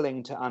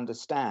struggling to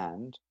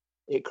understand,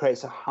 it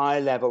creates a high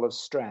level of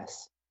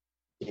stress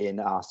in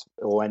us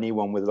or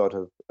anyone with a lot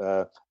of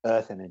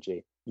earth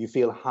energy. You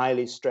feel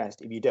highly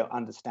stressed if you don't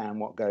understand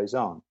what goes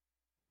on.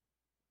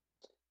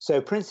 So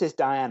Princess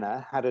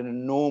Diana had an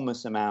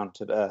enormous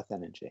amount of earth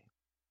energy.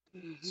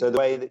 So the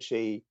way that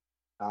she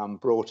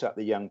brought up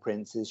the young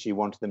princes, she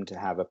wanted them to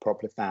have a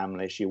proper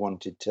family. She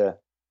wanted to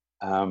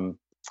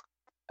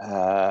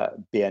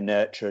be a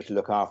nurturer, to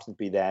look after them,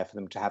 be there for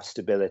them, to have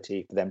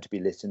stability, for them to be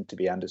listened, to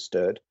be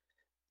understood.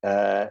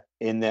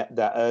 In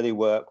that early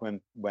work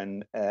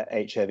when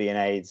HIV and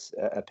AIDS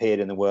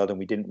appeared in the world and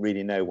we didn't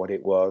really know what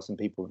it was and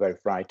people were very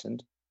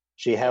frightened,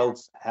 she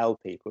held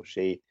people.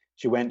 She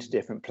went to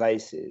different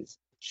places.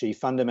 She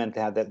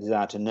fundamentally had that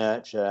desire to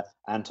nurture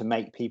and to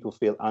make people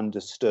feel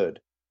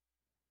understood.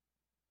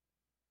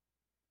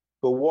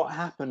 But what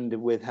happened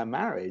with her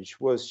marriage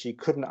was she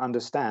couldn't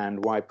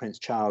understand why Prince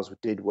Charles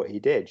did what he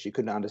did. She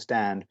couldn't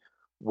understand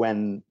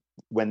when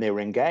they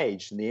were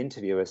engaged and the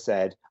interviewer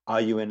said,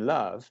 "Are you in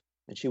love?"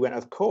 And she went,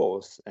 "Of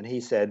course." And he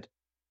said,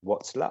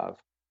 "What's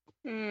love?"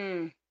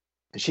 And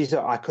she said,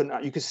 "I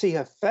couldn't." You could see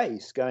her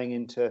face going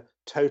into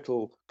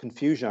total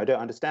confusion. "I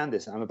don't understand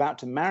this. I'm about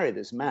to marry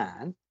this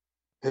man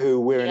who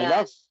we're in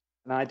love,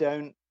 and I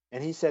don't."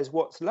 And he says,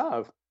 "What's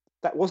love?"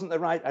 That wasn't the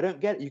right. I don't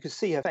get it. You could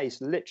see her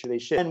face literally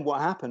shift. Then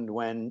what happened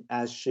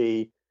as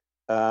she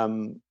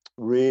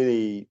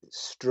really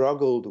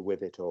struggled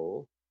with it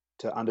all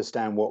to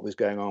understand what was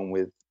going on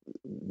with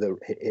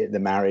the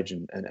marriage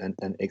and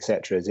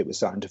etc. as it was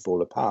starting to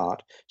fall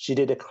apart, she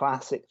did a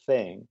classic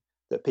thing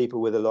that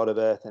people with a lot of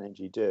earth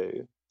energy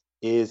do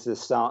is there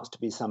starts to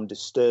be some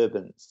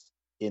disturbance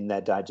in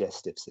their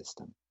digestive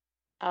system.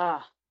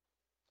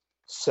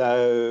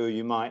 So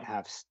you might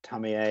have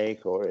tummy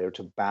ache or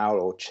irritable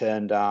bowel or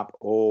churned up,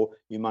 or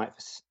you might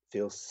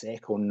feel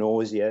sick or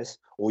nauseous,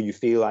 or you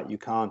feel like you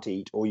can't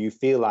eat, or you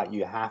feel like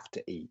you have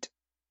to eat.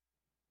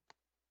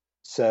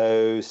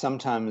 So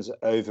sometimes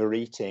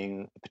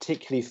overeating,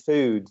 particularly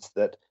foods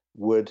that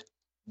would,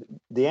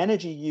 the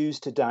energy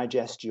used to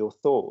digest your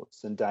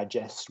thoughts and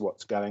digest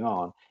what's going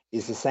on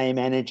is the same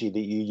energy that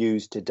you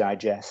use to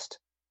digest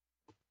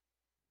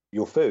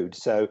your food.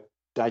 So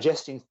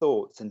digesting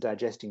thoughts and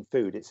digesting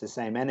food, it's the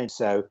same energy.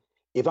 So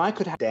if I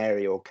could have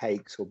dairy or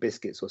cakes or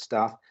biscuits or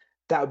stuff,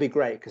 that would be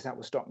great because that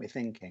will stop me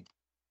thinking.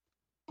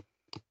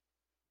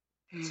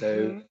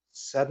 So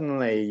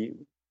suddenly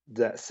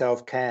that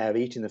self-care of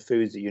eating the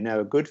foods that you know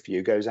are good for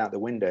you goes out the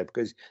window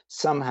because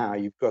somehow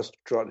you've got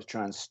to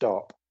try and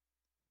stop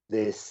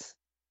this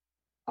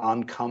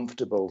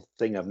uncomfortable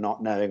thing of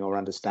not knowing or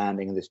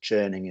understanding, this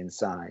churning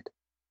inside.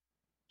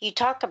 You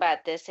talk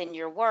about this in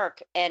your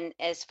work, and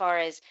as far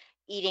as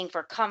eating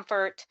for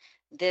comfort,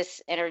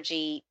 this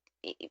energy,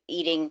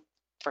 eating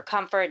for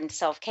comfort and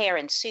self-care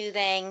and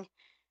soothing.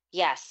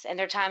 Yes, and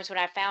there are times when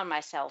I found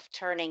myself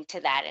turning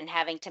to that and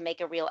having to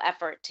make a real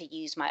effort to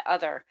use my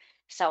other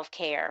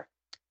self-care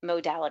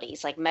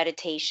modalities like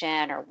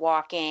meditation or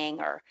walking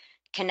or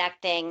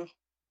connecting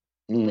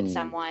with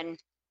someone.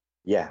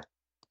 Yeah.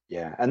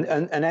 And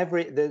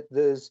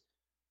there's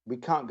we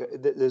can't go,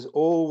 there's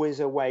always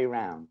a way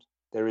round.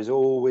 There is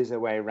always a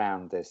way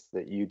around this,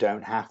 that you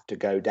don't have to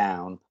go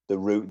down the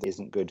route that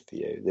isn't good for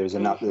you. There's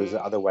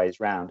other ways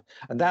round.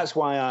 And that's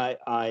why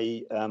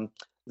I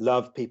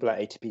love people at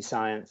ATP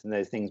Science and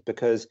those things,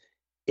 because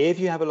if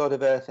you have a lot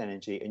of earth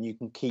energy and you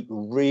can keep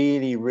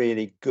really,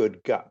 really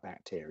good gut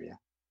bacteria,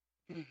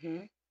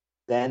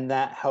 then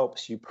that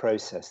helps you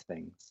process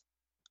things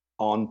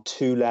on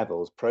two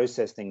levels.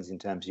 Process things in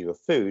terms of your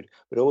food,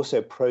 but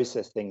also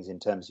process things in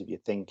terms of your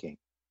thinking,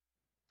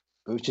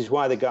 which is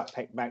why the gut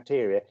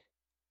bacteria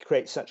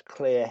creates such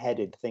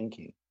clear-headed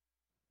thinking.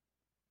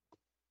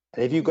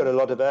 And if you've got a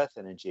lot of earth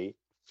energy,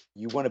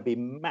 you want to be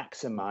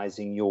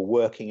maximizing your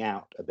working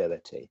out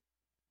ability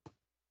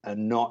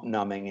and not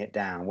numbing it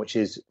down, which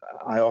is,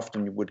 I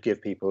often would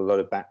give people a lot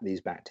of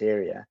these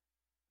bacteria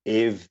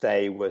if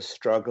they were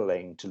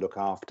struggling to look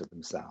after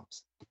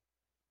themselves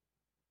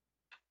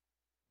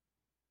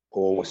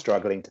or were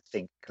struggling to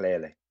think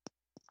clearly.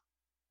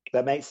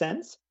 That makes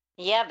sense?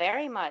 Yeah,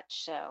 very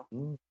much so.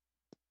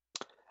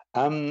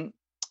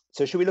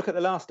 So should we look at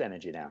the last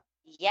energy now?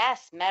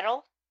 Yes,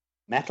 metal.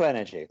 Metal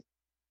energy.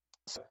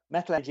 So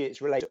metal energy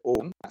is related to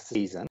autumn, that's the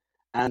season,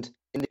 and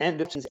in the end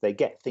of season, they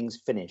get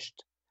things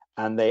finished,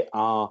 and they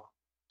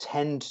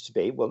tend to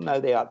be, well, no,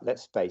 they are,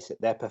 let's face it,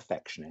 they're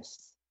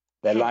perfectionists.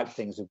 They like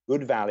things of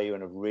good value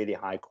and of really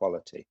high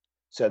quality.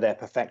 So they're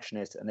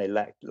perfectionists and they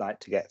like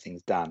to get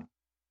things done.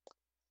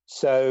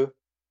 So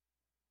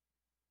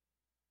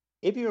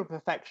if you're a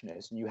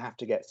perfectionist and you have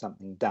to get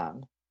something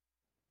done,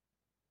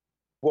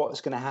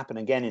 what's going to happen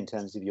again in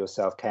terms of your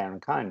self-care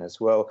and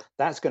kindness? Well,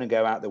 that's going to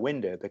go out the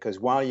window, because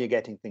while you're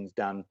getting things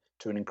done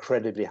to an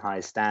incredibly high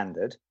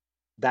standard,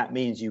 that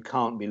means you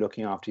can't be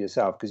looking after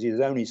yourself because there's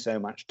only so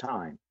much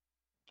time.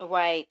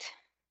 Right.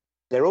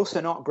 They're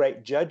also not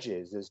great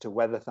judges as to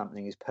whether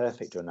something is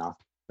perfect or enough,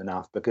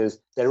 because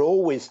they're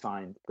always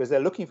because they're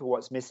looking for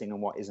what's missing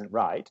and what isn't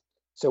right.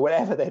 So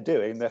whatever they're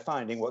doing, they're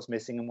finding what's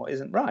missing and what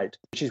isn't right,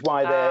 which is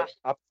why they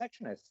are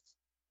perfectionists.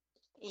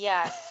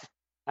 Yes.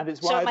 And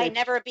it's so why it might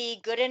never be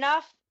good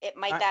enough.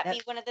 That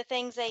be one of the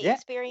things they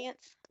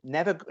experience?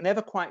 Never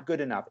quite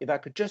good enough. If I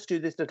could just do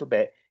this little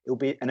bit, it'll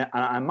be, and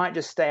I might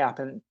just stay up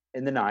in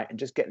the night and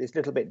just get this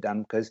little bit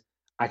done because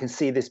I can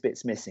see this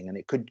bit's missing, and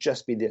it could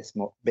just be this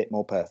bit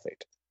more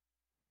perfect.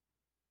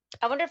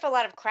 I wonder if a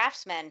lot of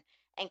craftsmen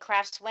and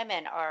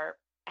craftswomen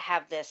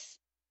have this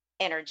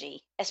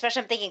energy,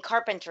 especially I'm thinking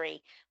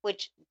carpentry,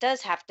 which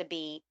does have to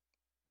be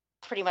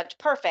pretty much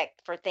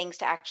perfect for things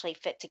to actually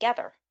fit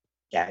together.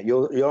 Yeah,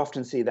 you'll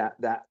often see that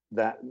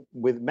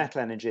with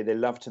metal energy, they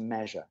love to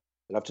measure.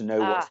 They love to know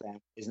what's there.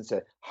 Isn't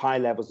so high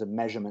levels of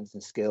measurements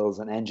and skills,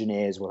 and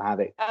engineers will have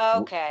it.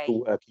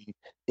 Working.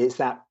 It's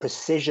that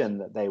precision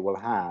that they will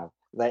have,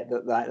 like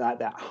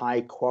that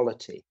high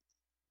quality.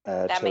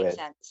 That makes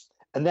sense.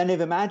 And then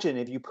imagine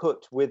if you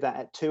put with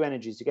that two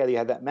energies together, you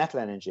had that metal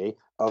energy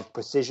of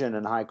precision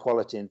and high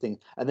quality and things,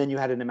 and then you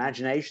had an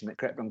imagination that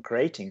kept on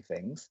creating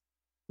things.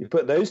 You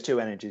put those two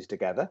energies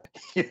together,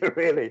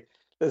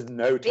 there's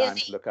no time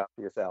to look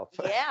after yourself.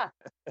 Yeah.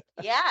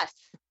 Yes.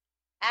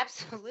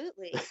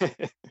 Absolutely.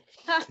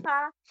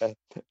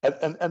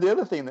 And the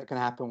other thing that can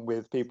happen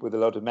with people with a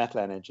lot of metal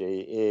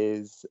energy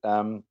is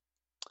one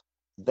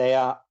of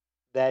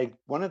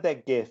their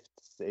gifts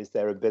is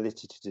their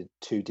ability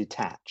to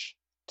detach,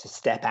 to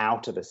step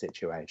out of a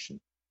situation.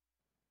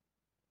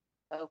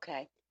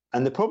 Okay.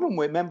 And the problem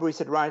remember we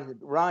said right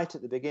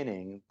at the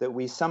beginning that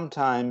we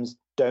sometimes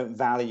don't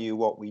value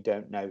what we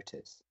don't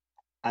notice,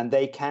 and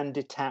they can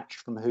detach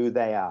from who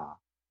they are.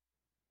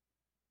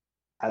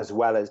 as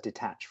well as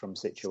detach from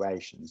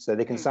situations. So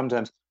they can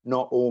sometimes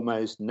not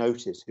almost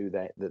notice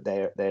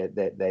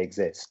that they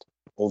exist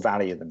or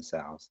value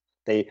themselves.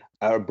 They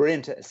are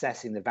brilliant at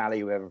assessing the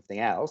value of everything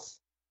else,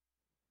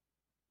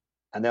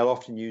 and they'll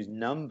often use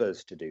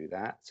numbers to do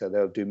that. So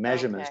they'll do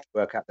measurements to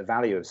work out the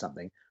value of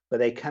something, but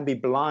they can be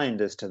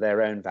blind as to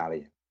their own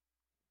value.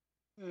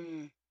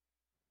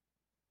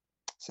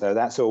 So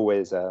that's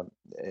always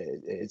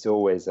it's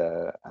always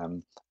a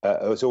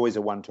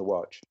one to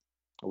watch.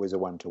 Always a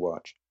one to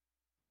watch.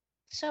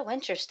 So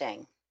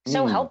interesting.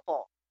 So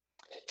helpful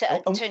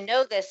to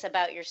know this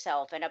about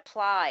yourself and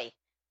apply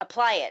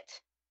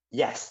it.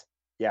 Yes.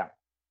 Yeah.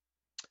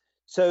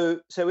 So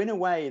in a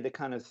way, the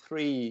kind of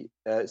three.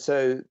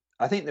 So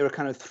I think there are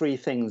kind of three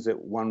things that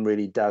one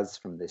really does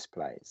from this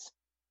place.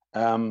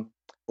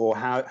 Or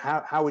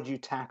how would you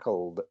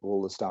tackle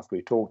all the stuff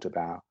we talked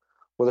about?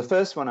 Well, the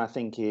first one I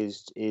think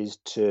is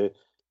to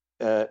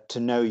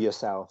know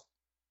yourself,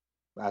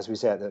 as we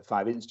say at the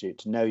Five Institute,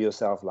 to know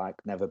yourself like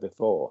never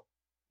before.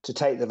 To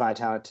take the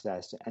vitality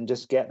test and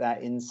just get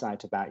that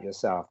insight about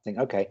yourself. Think,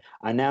 okay,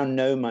 I now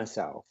know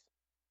myself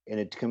in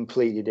a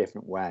completely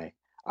different way.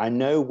 I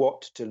know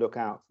what to look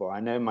out for. I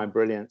know my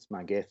brilliance,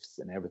 my gifts,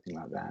 and everything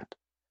like that.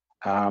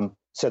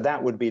 So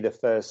that would be the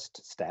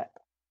first step.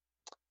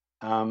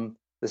 The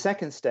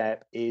second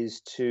step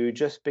is to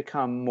just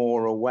become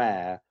more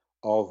aware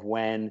of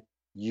when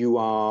you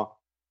are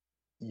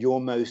your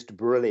most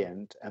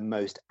brilliant and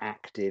most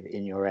active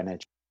in your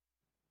energy.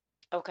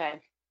 Okay.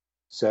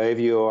 So if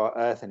you're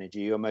earth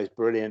energy, you're most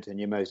brilliant and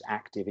you're most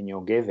active in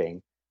your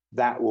giving,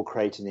 that will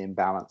create an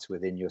imbalance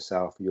within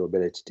yourself, your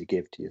ability to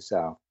give to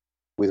yourself.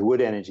 With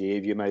wood energy,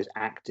 if you're most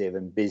active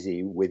and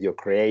busy with your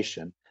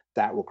creation,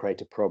 that will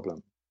create a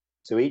problem.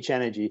 So each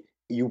energy,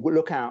 you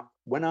look out,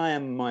 when I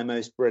am my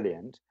most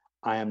brilliant,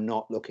 I am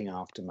not looking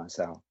after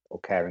myself or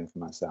caring for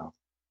myself.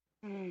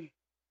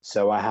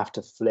 So I have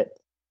to flip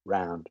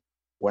round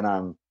when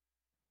I'm.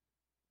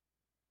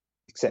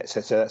 So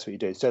that's what you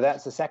do. So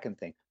that's the second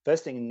thing.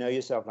 First thing, know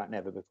yourself like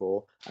never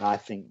before. And I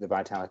think the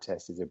vitality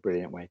test is a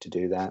brilliant way to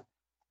do that.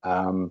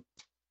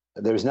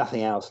 There is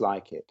nothing else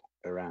like it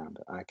around.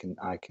 I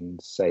can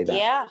say that.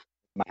 Yeah.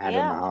 My hand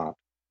on my heart.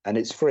 And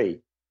it's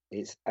free.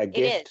 It's a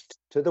gift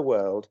to the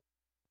world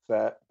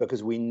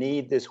because we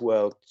need this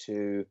world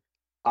to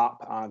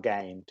up our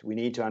game. We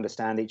need to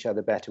understand each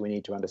other better. We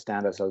need to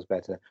understand ourselves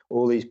better.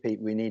 All these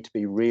people, we need to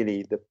be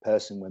really the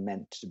person we're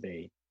meant to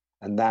be.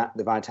 And that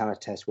the vitality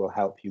test will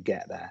help you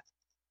get there.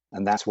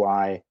 And that's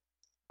why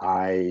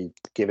I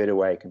give it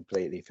away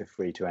completely for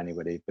free to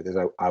anybody, because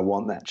I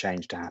want that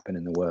change to happen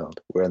in the world.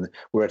 We're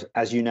at,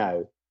 as you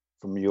know,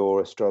 from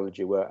your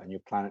astrology work and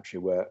your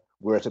planetary work,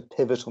 we're at a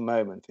pivotal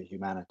moment for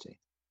humanity.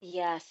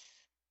 Yes.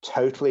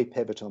 Totally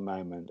pivotal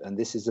moment. And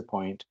this is the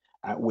point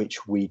at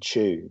which we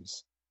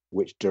choose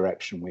which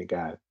direction we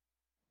go.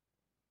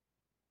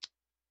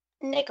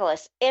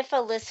 Nicholas, if a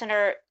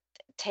listener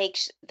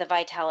takes the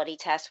vitality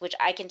test, which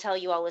I can tell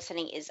you all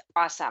listening is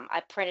awesome.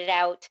 I printed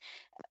out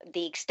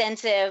the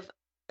extensive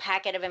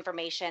packet of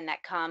information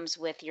that comes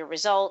with your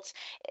results.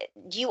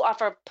 Do you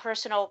offer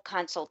personal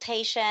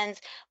consultations?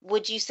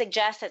 Would you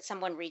suggest that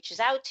someone reaches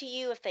out to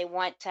you if they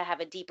want to have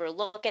a deeper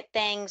look at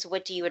things?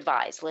 What do you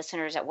advise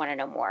listeners that want to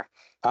know more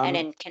and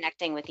in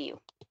connecting with you?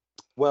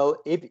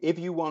 Well, if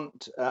you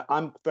want,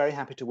 I'm very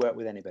happy to work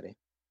with anybody.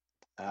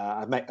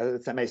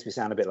 That makes me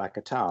sound a bit like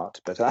a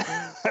tart, but I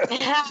love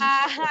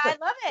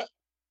it.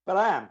 But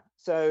I am.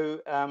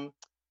 So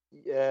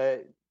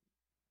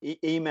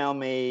email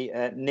me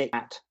Nick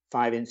at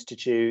Five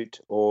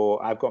Institute,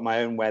 or I've got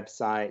my own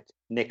website,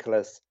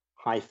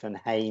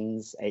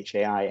 Nicholas-Haynes,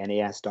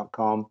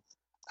 Haines.com.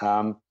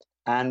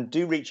 And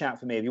do reach out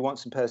for me if you want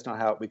some personal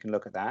help. We can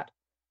look at that.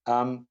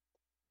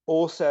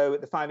 Also,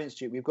 at the Five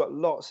Institute, we've got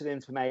lots of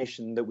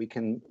information that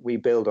we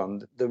build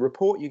on. The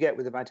report you get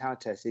with the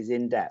vitality test is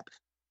in depth.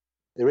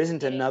 There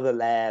isn't another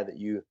layer that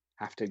you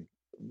have to.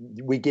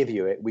 We give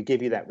you it. We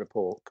give you that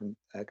report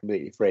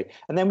completely free.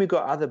 And then we've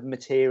got other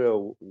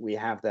material we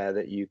have there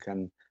that you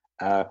can.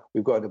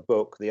 We've got a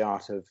book, The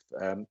Art of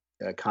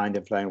Kind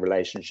and Flowing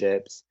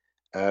Relationships.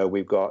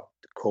 We've got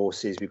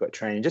courses. We've got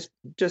training.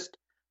 Just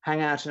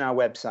hang out on our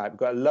website. We've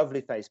got a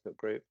lovely Facebook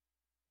group.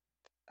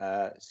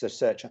 So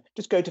search.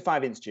 Just go to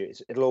Five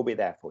Institute. It'll all be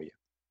there for you.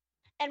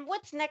 And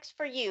what's next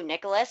for you,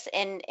 Nicholas,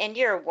 in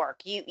your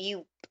work?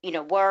 You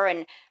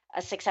were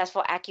a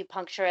successful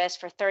acupuncturist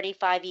for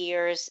 35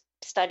 years,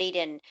 studied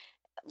in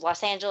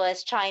Los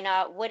Angeles,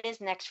 China. What is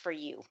next for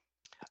you?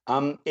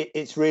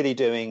 It's really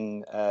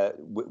doing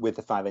with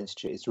the Five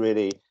Institute. It's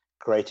really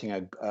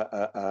creating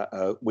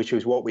which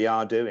is what we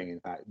are doing. In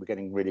fact,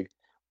 we're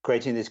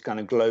creating this kind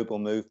of global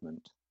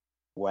movement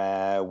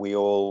where we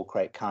all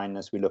create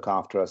kindness, we look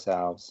after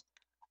ourselves,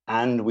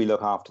 and we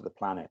look after the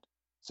planet.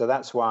 So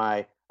that's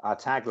why our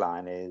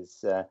tagline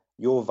is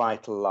your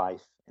vital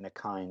life in a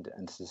kind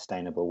and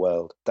sustainable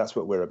world. That's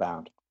what we're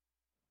about.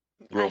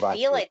 I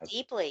feel it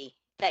deeply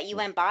that you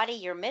embody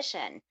your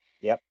mission.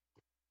 Yep.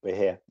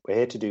 We're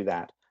here to do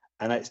that.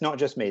 And it's not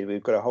just me.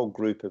 We've got a whole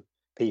group of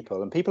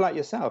people, and people like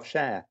yourself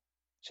share.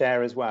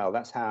 share as well.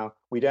 That's how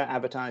we don't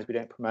advertise, we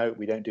don't promote,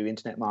 we don't do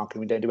internet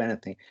marketing, we don't do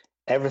anything.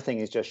 Everything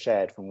is just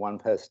shared from one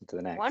person to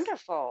the next.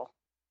 Wonderful.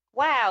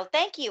 Wow.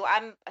 Thank you.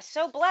 I'm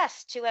so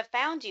blessed to have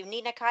found you.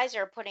 Nina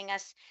Kaiser putting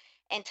us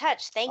in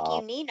touch. Thank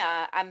you,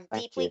 Nina. I'm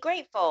deeply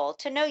grateful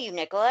to know you,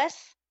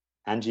 Nicholas.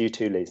 And you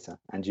too, Lisa.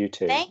 And you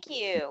too. Thank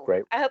you.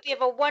 Great. I hope you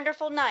have a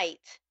wonderful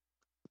night.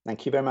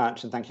 Thank you very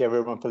much. And thank you,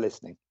 everyone, for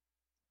listening.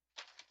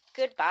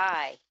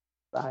 Goodbye.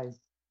 Bye.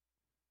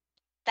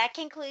 That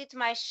concludes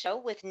my show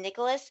with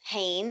Nicholas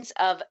Haynes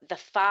of the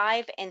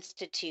 5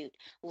 Institute.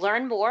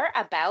 Learn more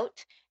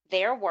about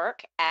their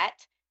work at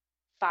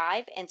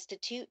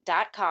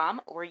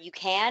 5institute.com, where you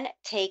can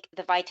take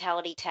the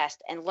vitality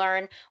test and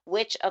learn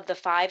which of the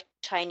 5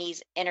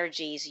 Chinese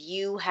energies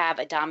you have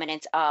a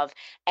dominance of,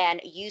 and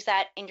use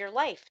that in your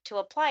life to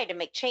apply to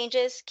make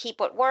changes, keep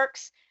what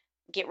works,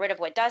 get rid of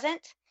what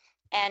doesn't,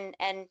 and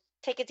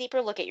take a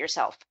deeper look at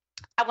yourself.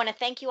 I want to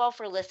thank you all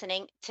for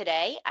listening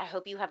today. I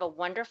hope you have a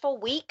wonderful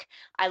week.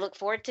 I look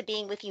forward to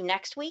being with you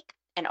next week,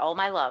 and all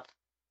my love.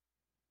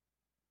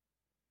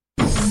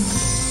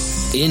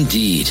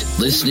 Indeed,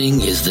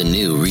 listening is the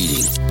new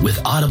reading. With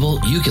Audible,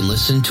 you can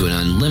listen to an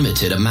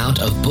unlimited amount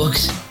of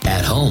books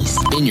at home,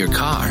 in your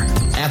car,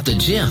 at the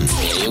gym,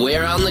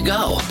 anywhere on the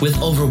go.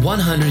 With over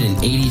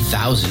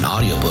 180,000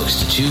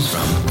 audiobooks to choose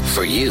from.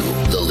 For you,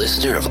 the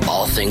listener of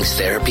All Things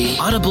Therapy,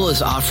 Audible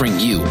is offering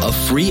you a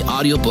free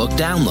audiobook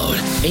download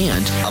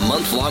and a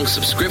month-long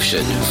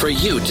subscription for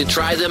you to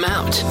try them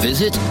out.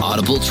 Visit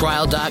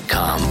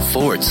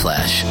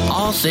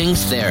audibletrial.com/All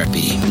Things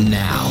Therapy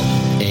now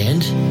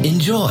and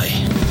enjoy.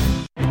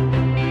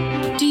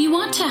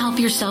 To help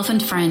yourself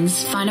and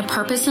friends find a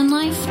purpose in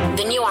life?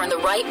 Then you are in the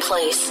right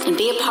place and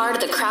be a part of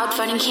the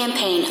crowdfunding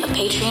campaign of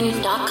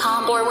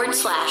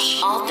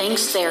patreon.com/All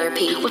Things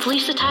Therapy with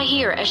Lisa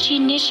Tahir, as she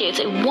initiates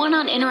a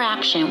one-on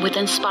interaction with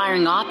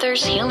inspiring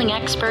authors, healing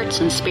experts,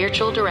 and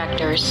spiritual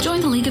directors.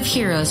 Join the League of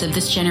Heroes of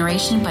this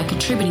generation by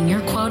contributing your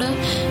quota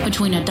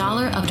between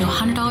 $1 up to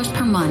 $100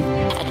 per month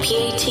at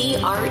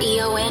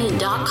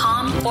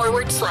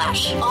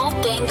patreon.com/All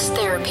Things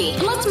Therapy.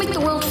 And let's make the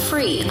world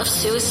free of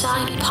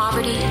suicide,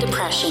 poverty,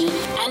 depression,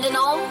 and in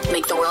all,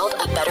 make the world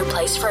a better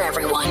place for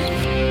everyone.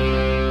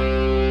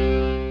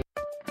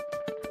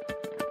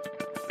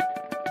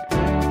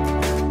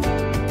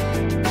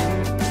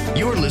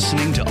 You're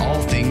listening to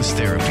All Things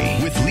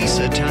Therapy with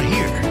Lisa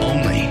Tahir,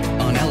 only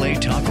on LA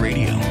Talk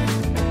Radio.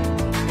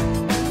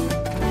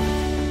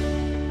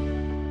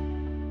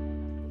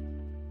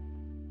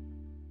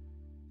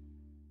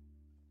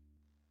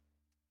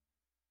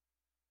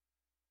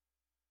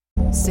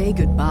 Say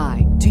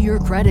goodbye to your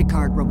credit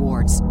card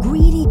rewards.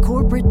 Greedy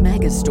corporate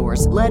mega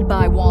stores, led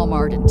by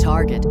Walmart and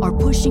Target, are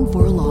pushing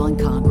for a law in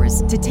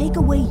Congress to take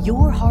away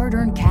your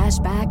hard-earned cash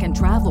back and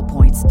travel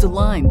points to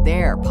line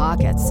their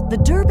pockets. The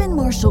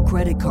Durbin-Marshall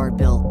credit card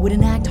bill would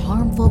enact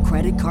harmful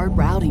credit card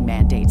routing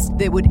mandates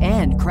that would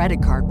end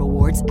credit card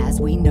rewards as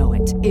we know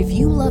it. If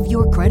you love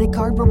your credit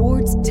card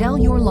rewards, tell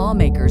your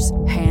lawmakers,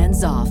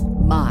 hands off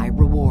my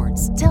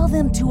rewards. Tell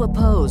them to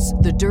oppose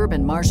the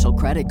Durbin-Marshall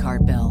credit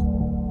card bill.